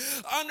friend.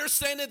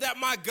 Understanding that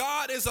my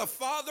God is a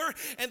father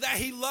and that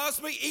he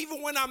loves me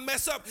even when I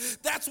mess up.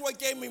 That's what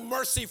gave me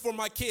mercy for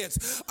my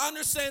kids.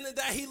 Understanding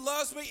that he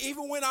loves me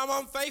even when I'm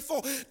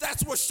unfaithful.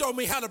 That's what showed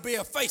me how to be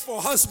a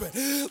faithful husband.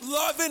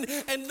 Loving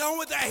and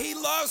knowing that he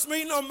loves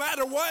me no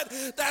matter what.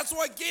 That's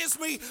what gives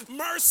me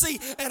mercy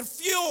and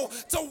fuel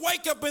to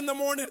wake up in the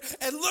morning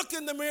and look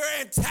in the mirror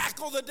and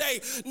tackle the day,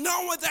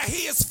 knowing that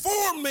he is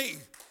for me.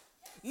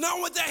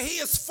 Knowing that he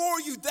is for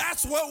you,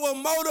 that's what will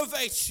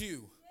motivate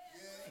you.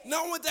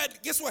 Knowing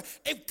that, guess what?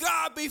 If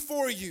God be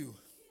for you,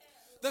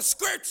 the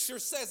scripture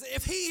says,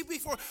 if he be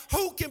for,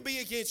 who can be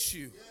against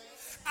you?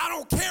 I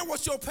don't care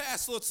what your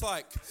past looks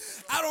like.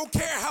 I don't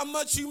care how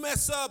much you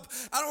mess up.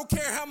 I don't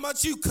care how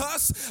much you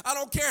cuss. I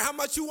don't care how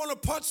much you want to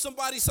punch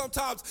somebody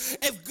sometimes.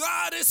 If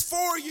God is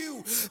for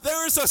you,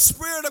 there is a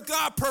Spirit of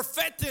God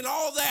perfecting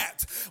all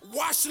that,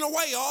 washing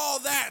away all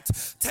that,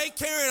 take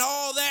care of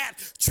all that,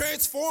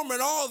 transforming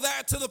all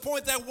that to the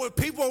point that when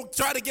people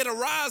try to get a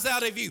rise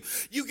out of you,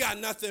 you got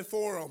nothing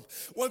for them.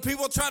 When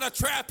people try to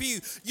trap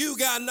you, you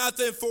got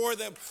nothing for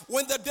them.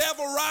 When the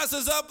devil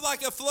rises up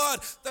like a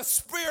flood, the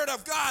Spirit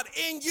of God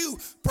in you,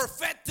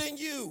 perfecting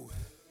you.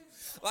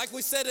 Like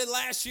we said it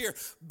last year,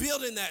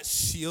 building that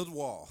shield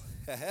wall.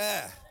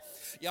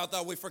 Y'all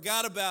thought we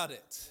forgot about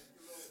it.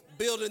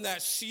 Building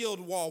that shield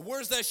wall.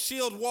 Where's that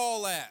shield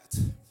wall at?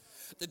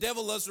 The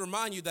devil loves to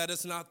remind you that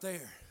it's not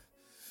there.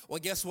 Well,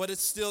 guess what?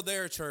 It's still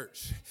there,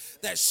 church.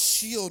 That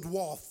shield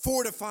wall,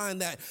 fortifying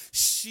that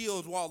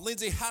shield wall.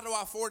 Lindsey, how do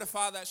I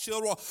fortify that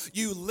shield wall?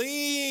 You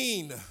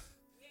lean.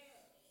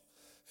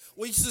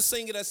 We used to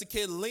sing it as a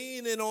kid,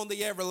 leaning on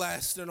the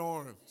everlasting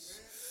arms.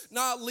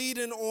 Not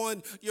leaning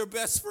on your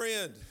best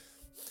friend.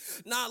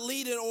 Not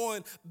leaning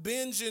on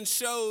binging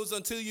shows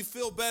until you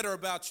feel better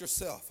about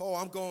yourself. Oh,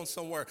 I'm going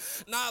somewhere.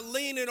 Not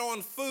leaning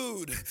on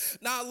food.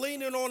 Not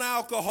leaning on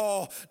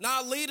alcohol.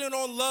 Not leaning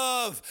on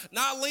love.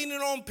 Not leaning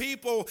on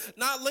people.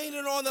 Not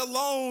leaning on the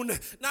loan.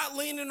 Not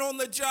leaning on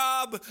the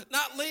job.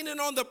 Not leaning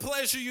on the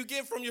pleasure you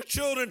get from your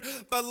children,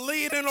 but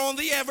leaning on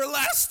the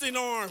everlasting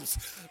arms.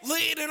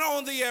 Leaning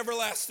on the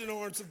everlasting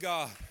arms of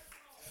God.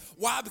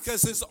 Why?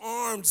 Because his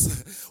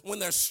arms, when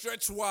they're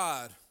stretched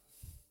wide,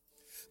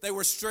 they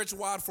were stretched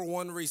wide for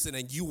one reason,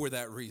 and you were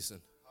that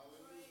reason.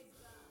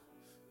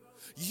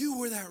 You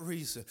were that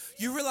reason.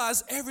 You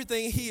realize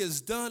everything he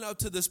has done up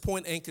to this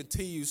point and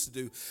continues to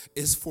do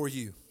is for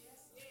you.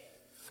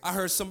 I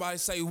heard somebody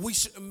say, we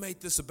shouldn't make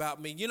this about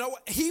me. You know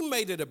what? He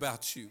made it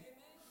about you.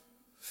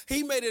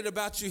 He made it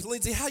about you.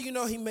 Lindsey, how you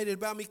know he made it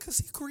about me? Because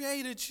he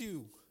created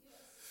you.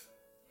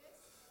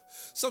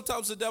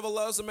 Sometimes the devil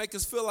loves to make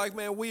us feel like,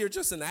 man, we are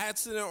just an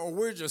accident, or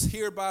we're just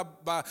here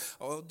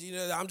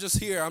I'm just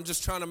here. I'm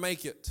just trying to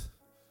make it.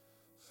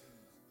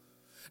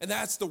 And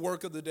that's the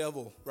work of the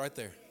devil right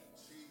there.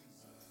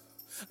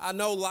 I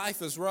know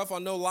life is rough. I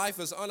know life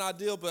is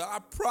unideal, but I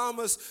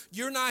promise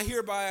you're not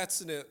here by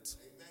accident.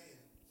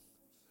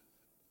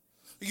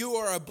 You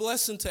are a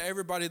blessing to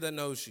everybody that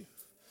knows you.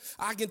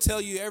 I can tell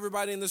you,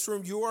 everybody in this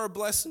room, you are a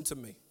blessing to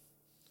me.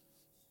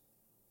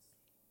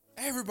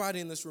 Everybody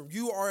in this room,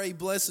 you are a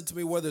blessing to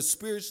me, whether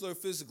spiritually or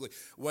physically.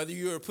 Whether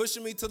you're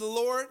pushing me to the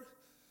Lord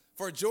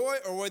for joy,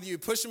 or whether you're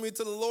pushing me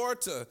to the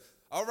Lord to,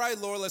 all right,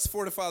 Lord, let's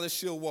fortify this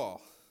shield wall.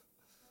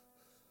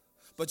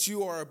 But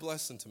you are a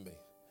blessing to me.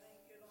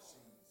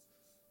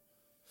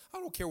 I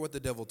don't care what the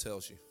devil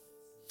tells you.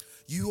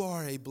 You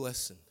are a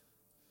blessing.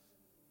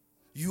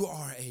 You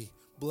are a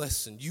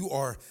blessing. You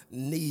are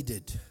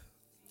needed.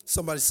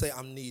 Somebody say,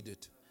 I'm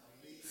needed.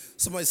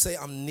 Somebody say,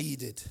 I'm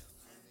needed.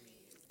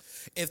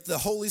 If the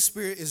Holy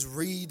Spirit is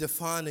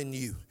redefining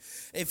you,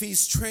 if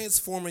he's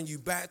transforming you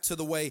back to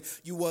the way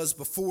you was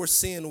before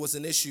sin was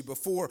an issue,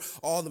 before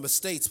all the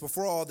mistakes,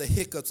 before all the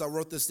hiccups, I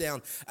wrote this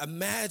down.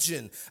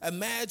 Imagine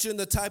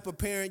the type of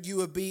parent you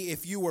would be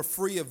if you were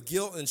free of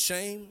guilt and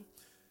shame.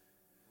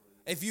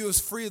 If you was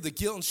free of the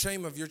guilt and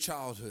shame of your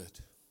childhood.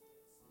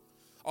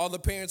 All the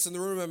parents in the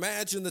room,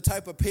 imagine the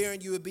type of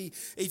parent you would be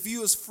if you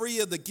was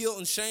free of the guilt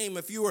and shame,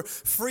 if you were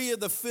free of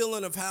the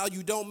feeling of how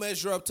you don't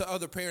measure up to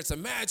other parents.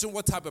 Imagine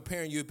what type of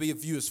parent you would be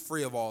if you was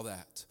free of all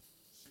that.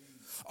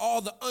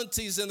 All the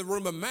aunties in the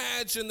room,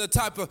 imagine the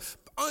type of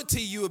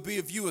auntie you would be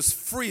if you was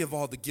free of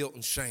all the guilt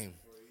and shame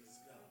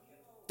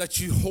that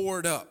you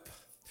hoard up.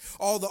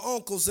 All the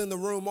uncles in the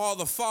room, all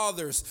the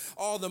fathers,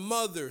 all the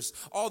mothers,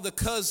 all the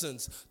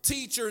cousins,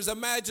 teachers.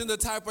 Imagine the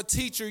type of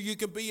teacher you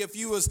could be if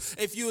you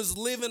was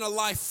living a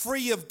life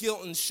free of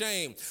guilt and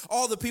shame.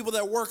 All the people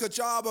that work a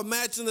job,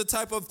 imagine the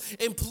type of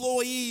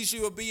employees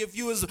you would be if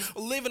you was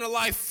living a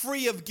life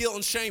free of guilt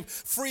and shame,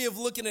 free of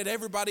looking at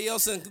everybody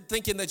else and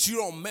thinking that you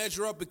don't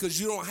measure up because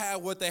you don't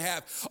have what they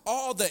have.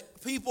 All the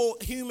people,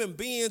 human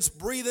beings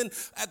breathing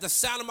at the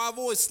sound of my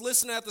voice,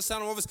 listening at the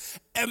sound of my voice.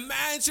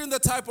 Imagine the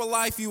type of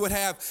life you would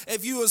have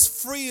if you was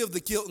free of the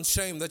guilt and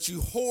shame that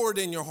you hoard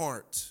in your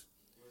heart.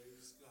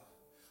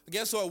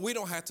 Guess what? We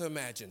don't have to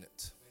imagine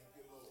it.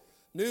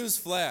 News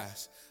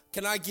flash.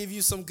 Can I give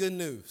you some good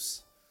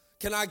news?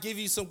 Can I give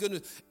you some good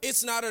news?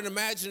 It's not an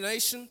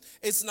imagination.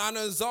 It's not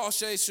an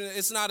exhaustion.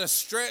 It's not a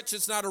stretch.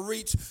 It's not a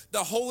reach.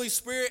 The Holy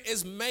Spirit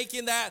is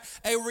making that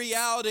a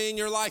reality in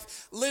your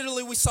life.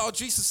 Literally, we saw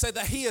Jesus say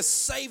that he is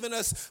saving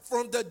us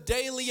from the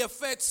daily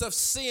effects of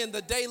sin,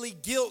 the daily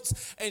guilt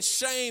and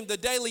shame, the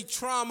daily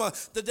trauma,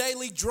 the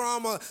daily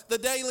drama, the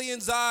daily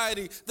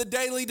anxiety, the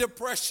daily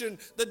depression,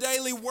 the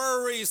daily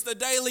worries, the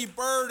daily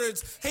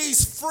burdens.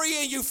 He's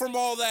freeing you from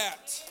all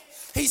that.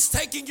 He's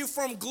taking you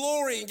from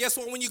glory. And guess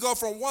what? When you go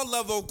from one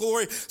level of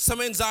glory,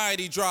 some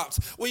anxiety drops.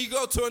 When you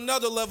go to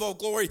another level of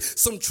glory,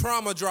 some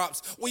trauma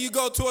drops. When you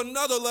go to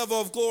another level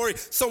of glory,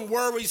 some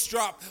worries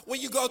drop. When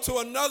you go to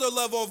another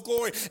level of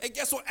glory, and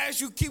guess what?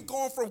 As you keep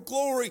going from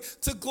glory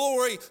to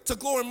glory to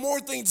glory, more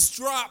things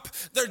drop.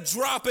 They're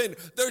dropping.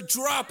 They're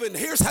dropping.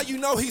 Here's how you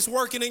know he's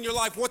working in your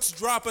life. What's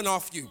dropping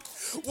off you?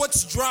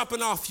 What's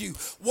dropping off you?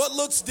 What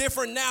looks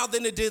different now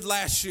than it did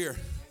last year?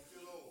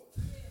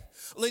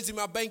 Lindsey,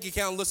 my bank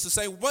account looks the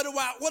same. What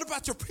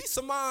about your peace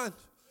of mind?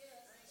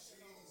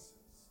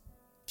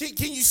 Can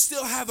you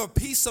still have a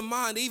peace of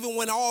mind even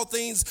when all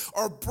things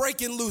are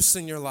breaking loose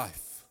in your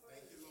life?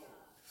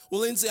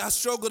 Well, Lindsey, I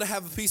struggle to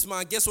have a peace of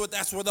mind. Guess what?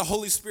 That's where the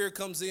Holy Spirit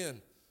comes in.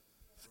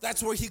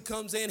 That's where he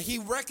comes in. He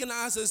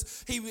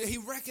recognizes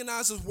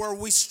where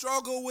we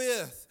struggle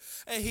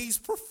with, and he's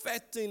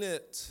perfecting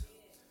it.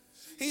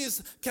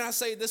 Can I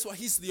say it this way?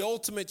 He's the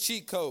ultimate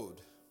cheat code.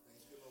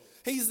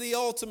 He's the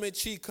ultimate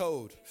cheat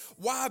code.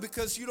 Why?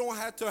 Because you don't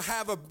have to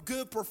have a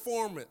good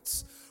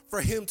performance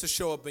for him to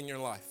show up in your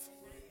life.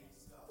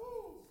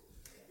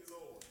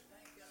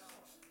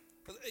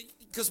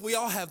 Because we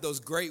all have those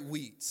great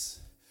weeks,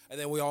 and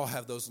then we all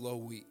have those low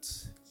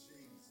weeks.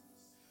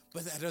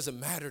 But that doesn't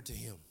matter to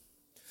him.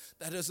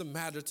 That doesn't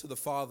matter to the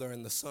Father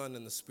and the Son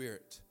and the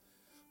Spirit,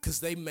 because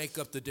they make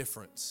up the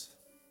difference.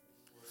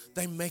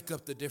 They make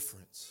up the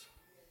difference.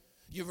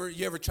 You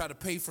ever try to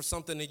pay for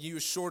something and you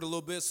were short a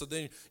little bit, so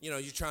then you're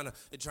trying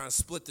to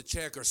split the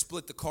check or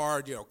split the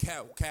card,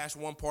 cash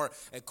one part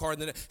and card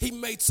the next. He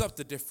makes up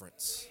the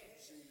difference.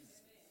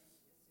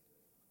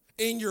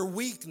 In your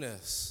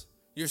weakness,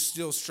 you're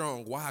still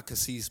strong. Why?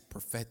 Because he's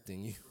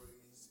perfecting you.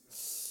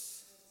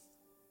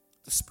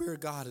 The Spirit of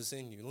God is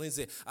in you.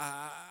 Lindsey,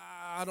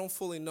 I don't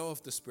fully know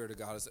if the Spirit of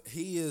God is.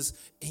 He is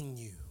in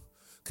you.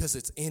 Because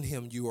it's in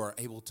him you are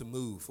able to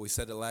move. We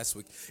said it last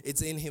week.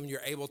 It's in him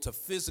you're able to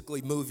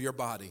physically move your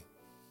body.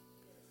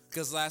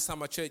 Because last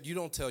time I checked, you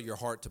don't tell your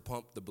heart to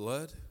pump the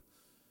blood.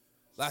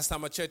 Last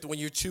time I checked, when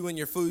you're chewing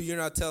your food, you're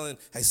not telling,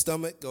 hey,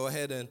 stomach, go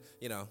ahead and,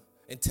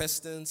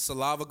 intestines,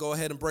 saliva, go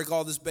ahead and break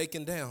all this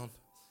bacon down.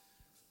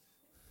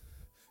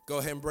 Go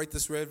ahead and break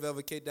this red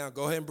velvet cake down.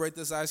 Go ahead and break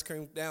this ice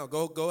cream down.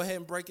 Go ahead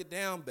and break it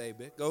down,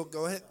 baby. Go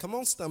ahead. Come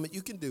on, stomach,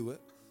 you can do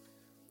it.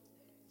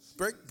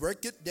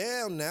 Break it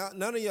down now.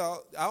 None of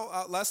y'all.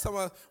 Last time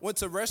I went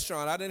to a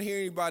restaurant, I didn't hear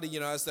anybody.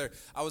 I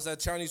was at a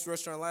Chinese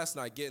restaurant last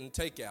night getting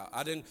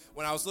takeout.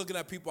 When I was looking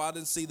at people, I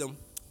didn't see them.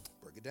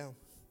 Break it down.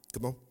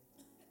 Come on.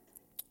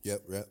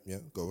 Yep.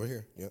 Go over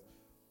here. Yep.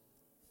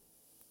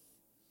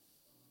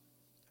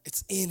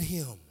 It's in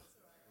him.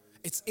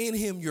 It's in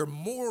him. Your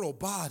mortal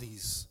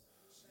bodies.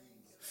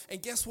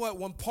 And guess what?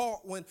 When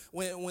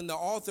the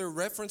author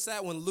referenced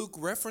that, when Luke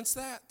referenced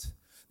that.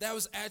 That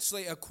was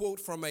actually a quote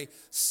from a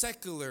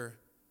secular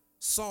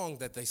song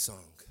that they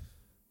sung.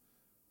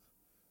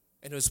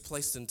 And it was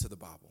placed into the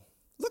Bible.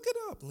 Look it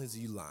up,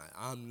 Lindsey, you lying.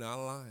 I'm not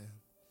lying.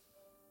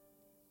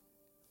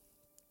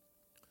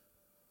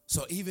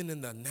 So even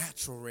in the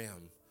natural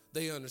realm,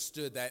 they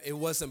understood that it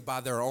wasn't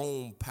by their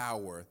own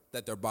power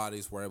that their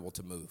bodies were able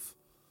to move.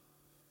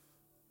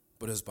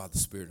 But it was by the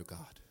Spirit of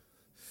God.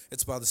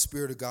 It's by the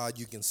Spirit of God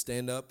you can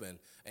stand up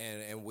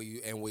and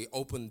we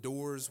open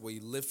doors, we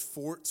lift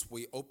forts,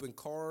 we open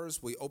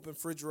cars, we open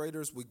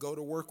refrigerators, we go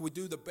to work, we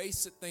do the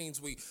basic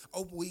things, we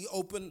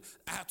open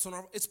apps on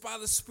our. It's by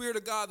the Spirit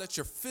of God that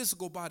your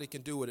physical body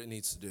can do what it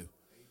needs to do.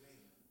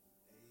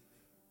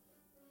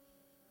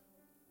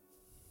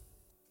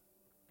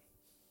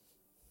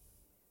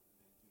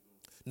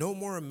 No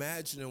more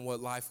imagining what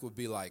life would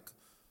be like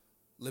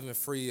living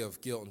free of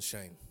guilt and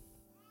shame.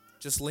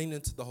 Just lean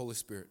into the Holy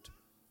Spirit.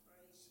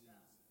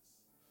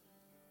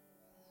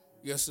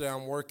 Yesterday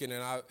I'm working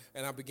and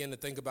I began to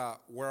think about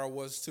where I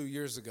was 2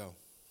 years ago.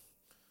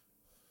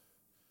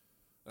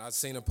 And I'd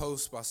seen a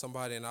post by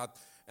somebody and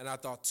I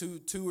thought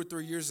 2 or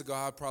 3 years ago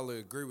I'd probably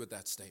agree with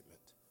that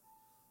statement.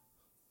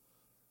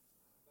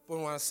 But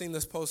when I seen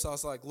this post, I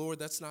was like, Lord,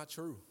 that's not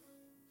true.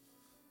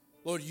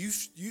 Lord,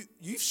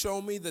 you've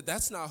shown me that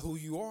that's not who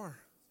you are.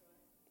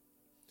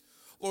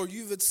 Lord,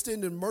 you've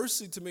extended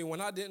mercy to me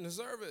when I didn't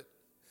deserve it.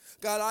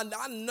 God,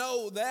 I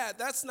know that.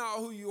 That's not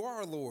who you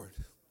are, Lord.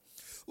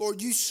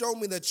 Lord, you show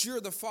me that you're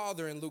the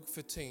Father in Luke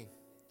 15.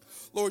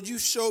 Lord, you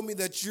show me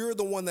that you're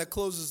the one that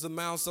closes the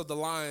mouths of the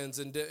lions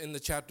in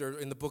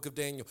the book of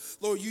Daniel.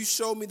 Lord, you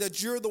show me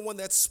that you're the one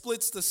that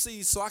splits the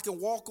sea so I can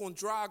walk on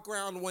dry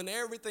ground when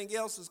everything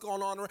else is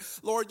going on.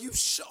 Lord, you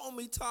show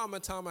me time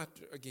and time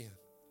after again.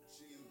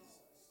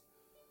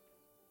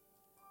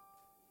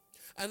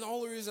 And the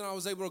only reason I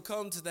was able to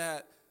come to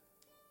that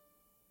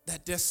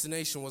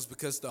destination was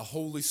because the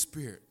Holy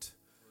Spirit,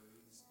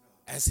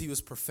 as he was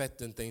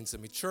perfecting things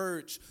in me.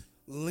 Church,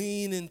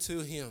 lean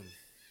into him.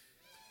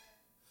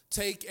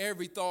 Take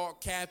every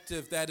thought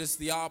captive that is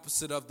the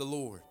opposite of the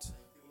Lord.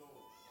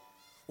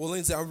 Well,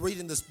 Lindsey, I'm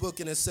reading this book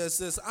and it says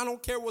this. I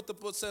don't care what the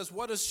book says.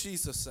 What does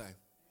Jesus say?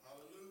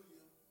 Hallelujah.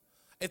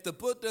 If the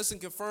book doesn't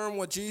confirm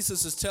what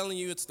Jesus is telling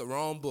you, it's the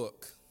wrong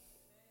book.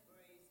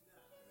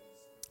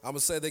 I'm going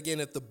to say that again.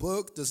 If the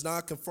book does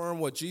not confirm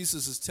what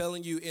Jesus is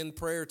telling you in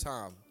prayer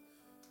time.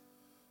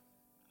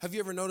 Have you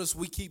ever noticed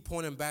we keep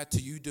pointing back to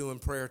you doing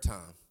prayer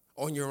time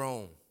on your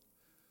own?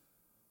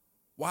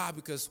 Why?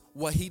 Because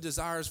what he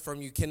desires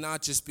from you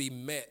cannot just be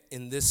met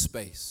in this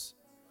space.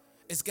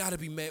 It's got to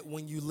be met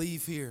when you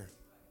leave here.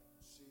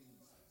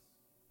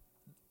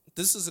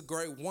 This is a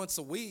great once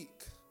a week.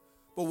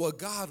 But what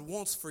God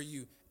wants for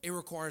you, it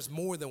requires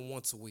more than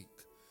once a week.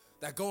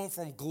 That going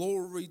from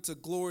glory to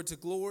glory to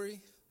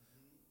glory,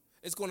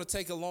 it's going to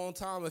take a long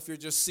time if you're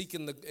just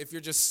seeking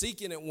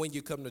it when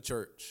you come to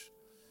church.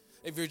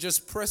 If you're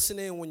just pressing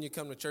in when you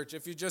come to church,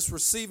 if you're just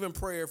receiving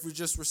prayer, if you're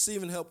just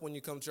receiving help when you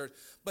come to church.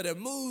 But it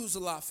moves a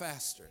lot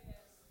faster.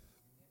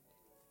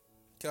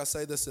 Can I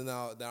say this and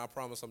then I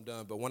promise I'm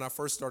done. But when I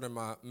first started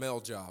my mail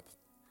job,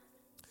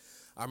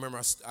 I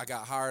remember I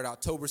got hired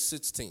October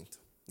 16th.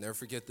 Never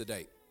forget the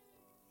date.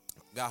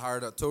 Got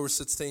hired October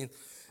 16th.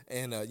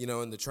 And,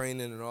 in the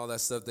training and all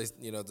that stuff, they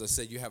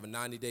said you have a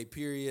 90-day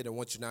period. And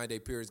once your 90-day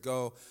period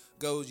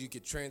goes, you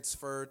get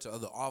transferred to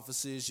other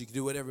offices. You can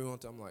do whatever you want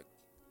to. I'm like,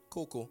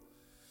 cool.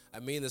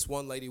 And me and this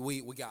one lady,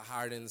 we got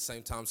hired in the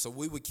same time, so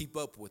we would keep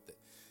up with it.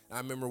 And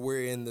I remember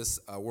we're on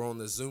this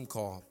Zoom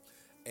call,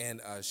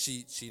 and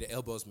she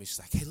elbows me. She's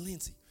like, hey,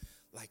 Lindsey,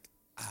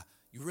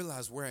 you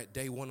realize we're at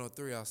day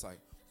 103? I was like,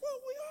 well,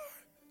 we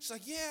are. She's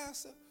like, yeah. I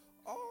said,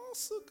 oh,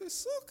 sucker.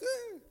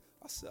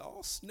 I said, oh,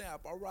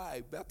 snap, all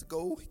right, about to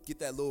go get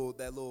that little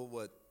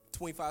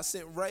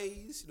 25-cent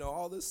raise,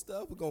 all this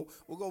stuff.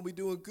 We're gonna be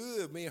doing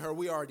good. Me and her,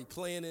 we already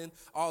planning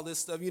all this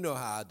stuff. You know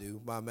how I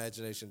do. My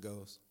imagination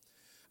goes.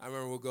 I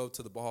remember we'll go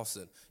to the boss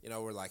and,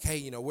 we're like,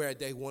 hey, we're at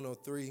day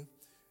 103.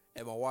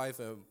 And my wife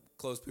and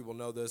close people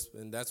know this,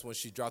 and that's when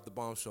she dropped the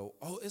bombshell.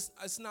 Oh,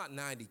 it's not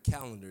 90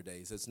 calendar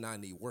days. It's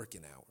 90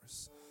 working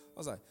hours. I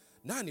was like,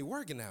 90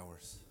 working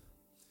hours?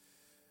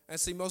 And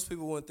see, most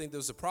people wouldn't think there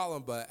was a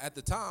problem, but at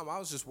the time, I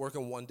was just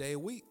working 1 day a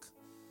week.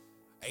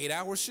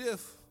 8-hour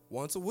shift,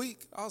 once a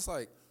week. I was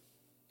like,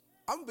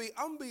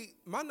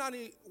 my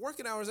 90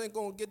 working hours ain't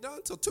going to get done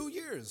until 2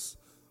 years.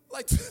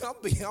 Like,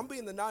 I'm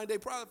being the 9-day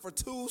product for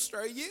 2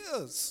 straight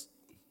years.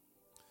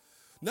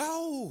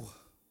 No.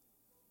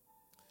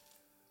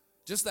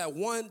 Just that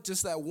one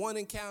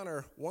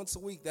encounter once a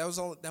week, it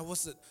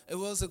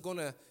wasn't going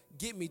to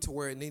get me to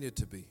where it needed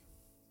to be.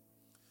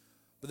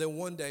 But then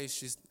one day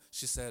she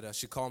said,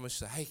 she called me,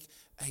 she said,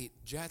 hey,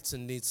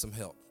 Jackson needs some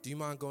help. Do you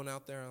mind going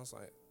out there? I was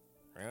like,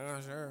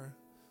 yeah, sure.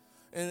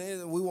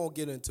 And we won't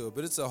get into it,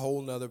 but it's a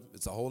whole nother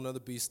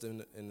beast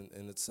in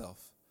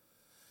itself.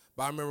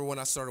 But I remember when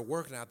I started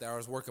working out there, I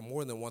was working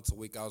more than once a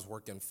week. I was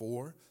working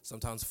 4,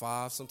 sometimes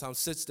 5, sometimes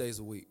 6 days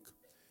a week.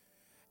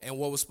 And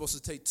what was supposed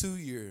to take 2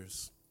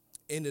 years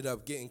ended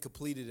up getting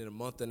completed in a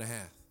month and a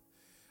half.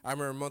 I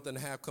remember a month and a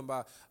half come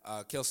by,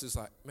 Kelsey was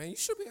like, man, you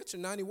should be at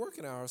your 90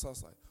 working hours. I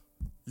was like,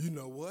 you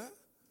know what?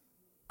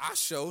 I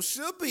sure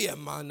should be at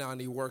my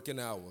 90 working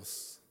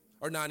hours.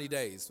 Or 90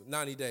 days.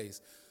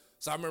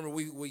 So I remember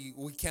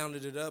we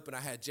counted it up, and I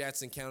had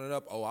Jackson count it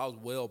up. Oh, I was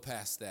well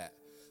past that.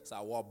 So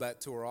I walked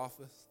back to her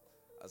office.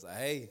 I was like,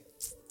 hey,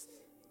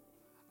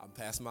 I'm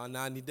past my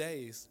 90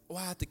 days. Oh,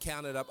 I have to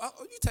count it up. Oh,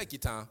 you take your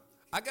time.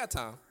 I got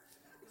time.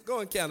 Go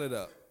and count it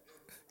up.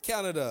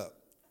 Count it up.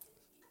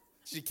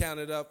 She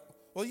counted up.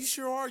 Well, you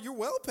sure are. You're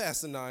well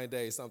past the 9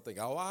 days. I'm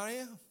thinking, oh, I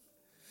am.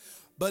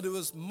 But it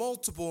was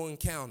multiple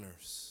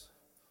encounters,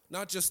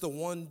 not just the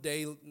 1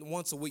 day,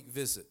 once a week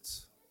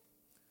visits.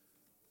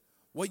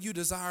 What you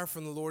desire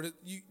from the Lord,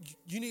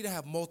 you need to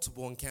have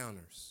multiple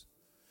encounters.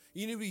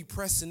 You need to be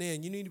pressing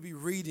in. You need to be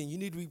reading. You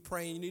need to be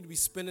praying. You need to be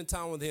spending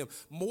time with him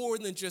more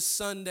than just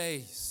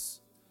Sundays.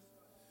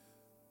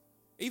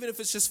 Even if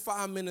it's just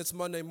 5 minutes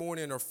Monday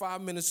morning or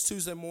 5 minutes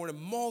Tuesday morning,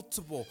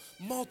 multiple.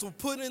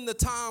 Put in the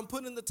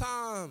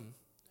time.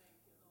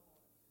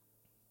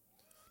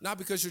 Not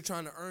because you're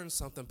trying to earn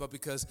something, but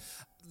because,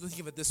 think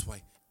of it this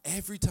way.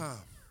 Every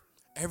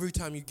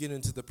time you get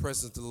into the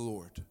presence of the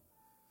Lord,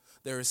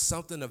 there is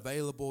something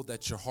available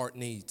that your heart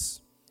needs.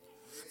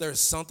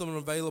 There's something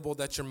available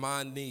that your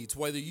mind needs,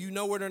 whether you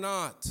know it or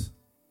not.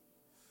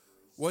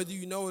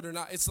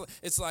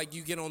 It's like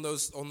you get on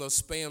those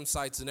spam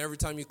sites, and every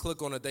time you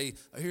click on it,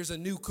 here's a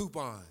new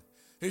coupon.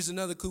 Here's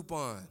another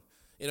coupon.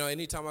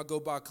 Anytime I go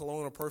buy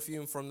cologne or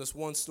perfume from this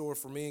one store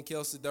for me and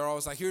Kelsey, they're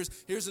always like,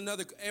 here's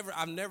another.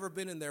 I've never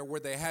been in there where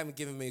they haven't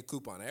given me a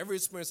coupon. Every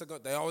experience I go,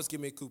 they always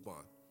give me a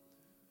coupon.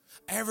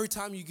 Every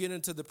time you get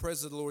into the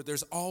presence of the Lord,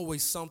 there's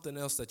always something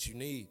else that you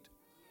need.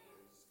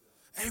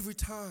 Every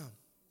time.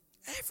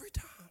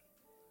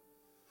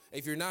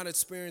 If you're not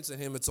experiencing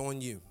him, it's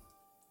on you.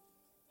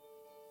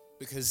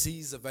 Because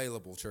he's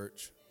available,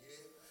 church.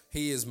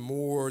 He is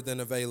more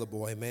than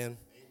available. Amen.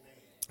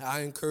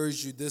 I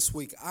encourage you this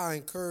week. I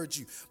encourage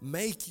you,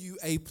 make you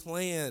a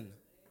plan.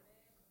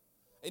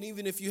 And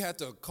even if you have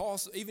to call,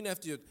 even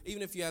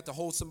if you have to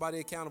hold somebody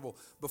accountable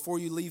before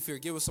you leave here,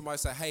 get with somebody and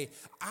say, hey,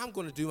 I'm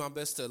going to do my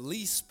best to at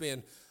least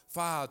spend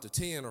 5 to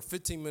 10 or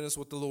 15 minutes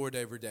with the Lord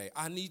every day.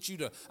 I need you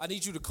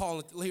to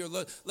call here.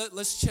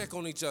 Let's check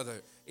on each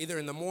other, either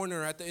in the morning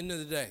or at the end of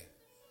the day.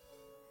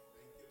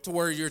 To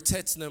where you're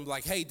texting them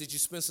like, hey, did you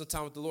spend some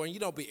time with the Lord? And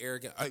you don't be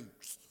arrogant. Hey,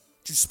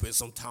 did you spend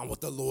some time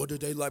with the Lord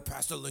today like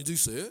Pastor Lindsey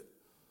said?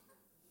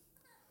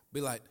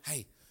 Be like,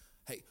 hey,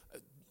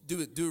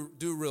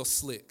 do real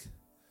slick.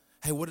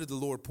 Hey, what did the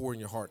Lord pour in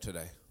your heart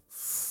today?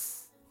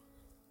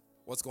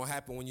 What's going to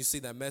happen when you see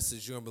that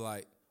message? You're going to be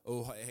like,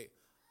 oh, hey,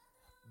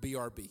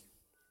 BRB.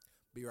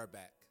 Be right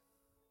back.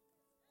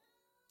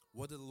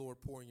 What did the Lord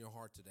pour in your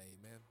heart today,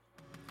 amen?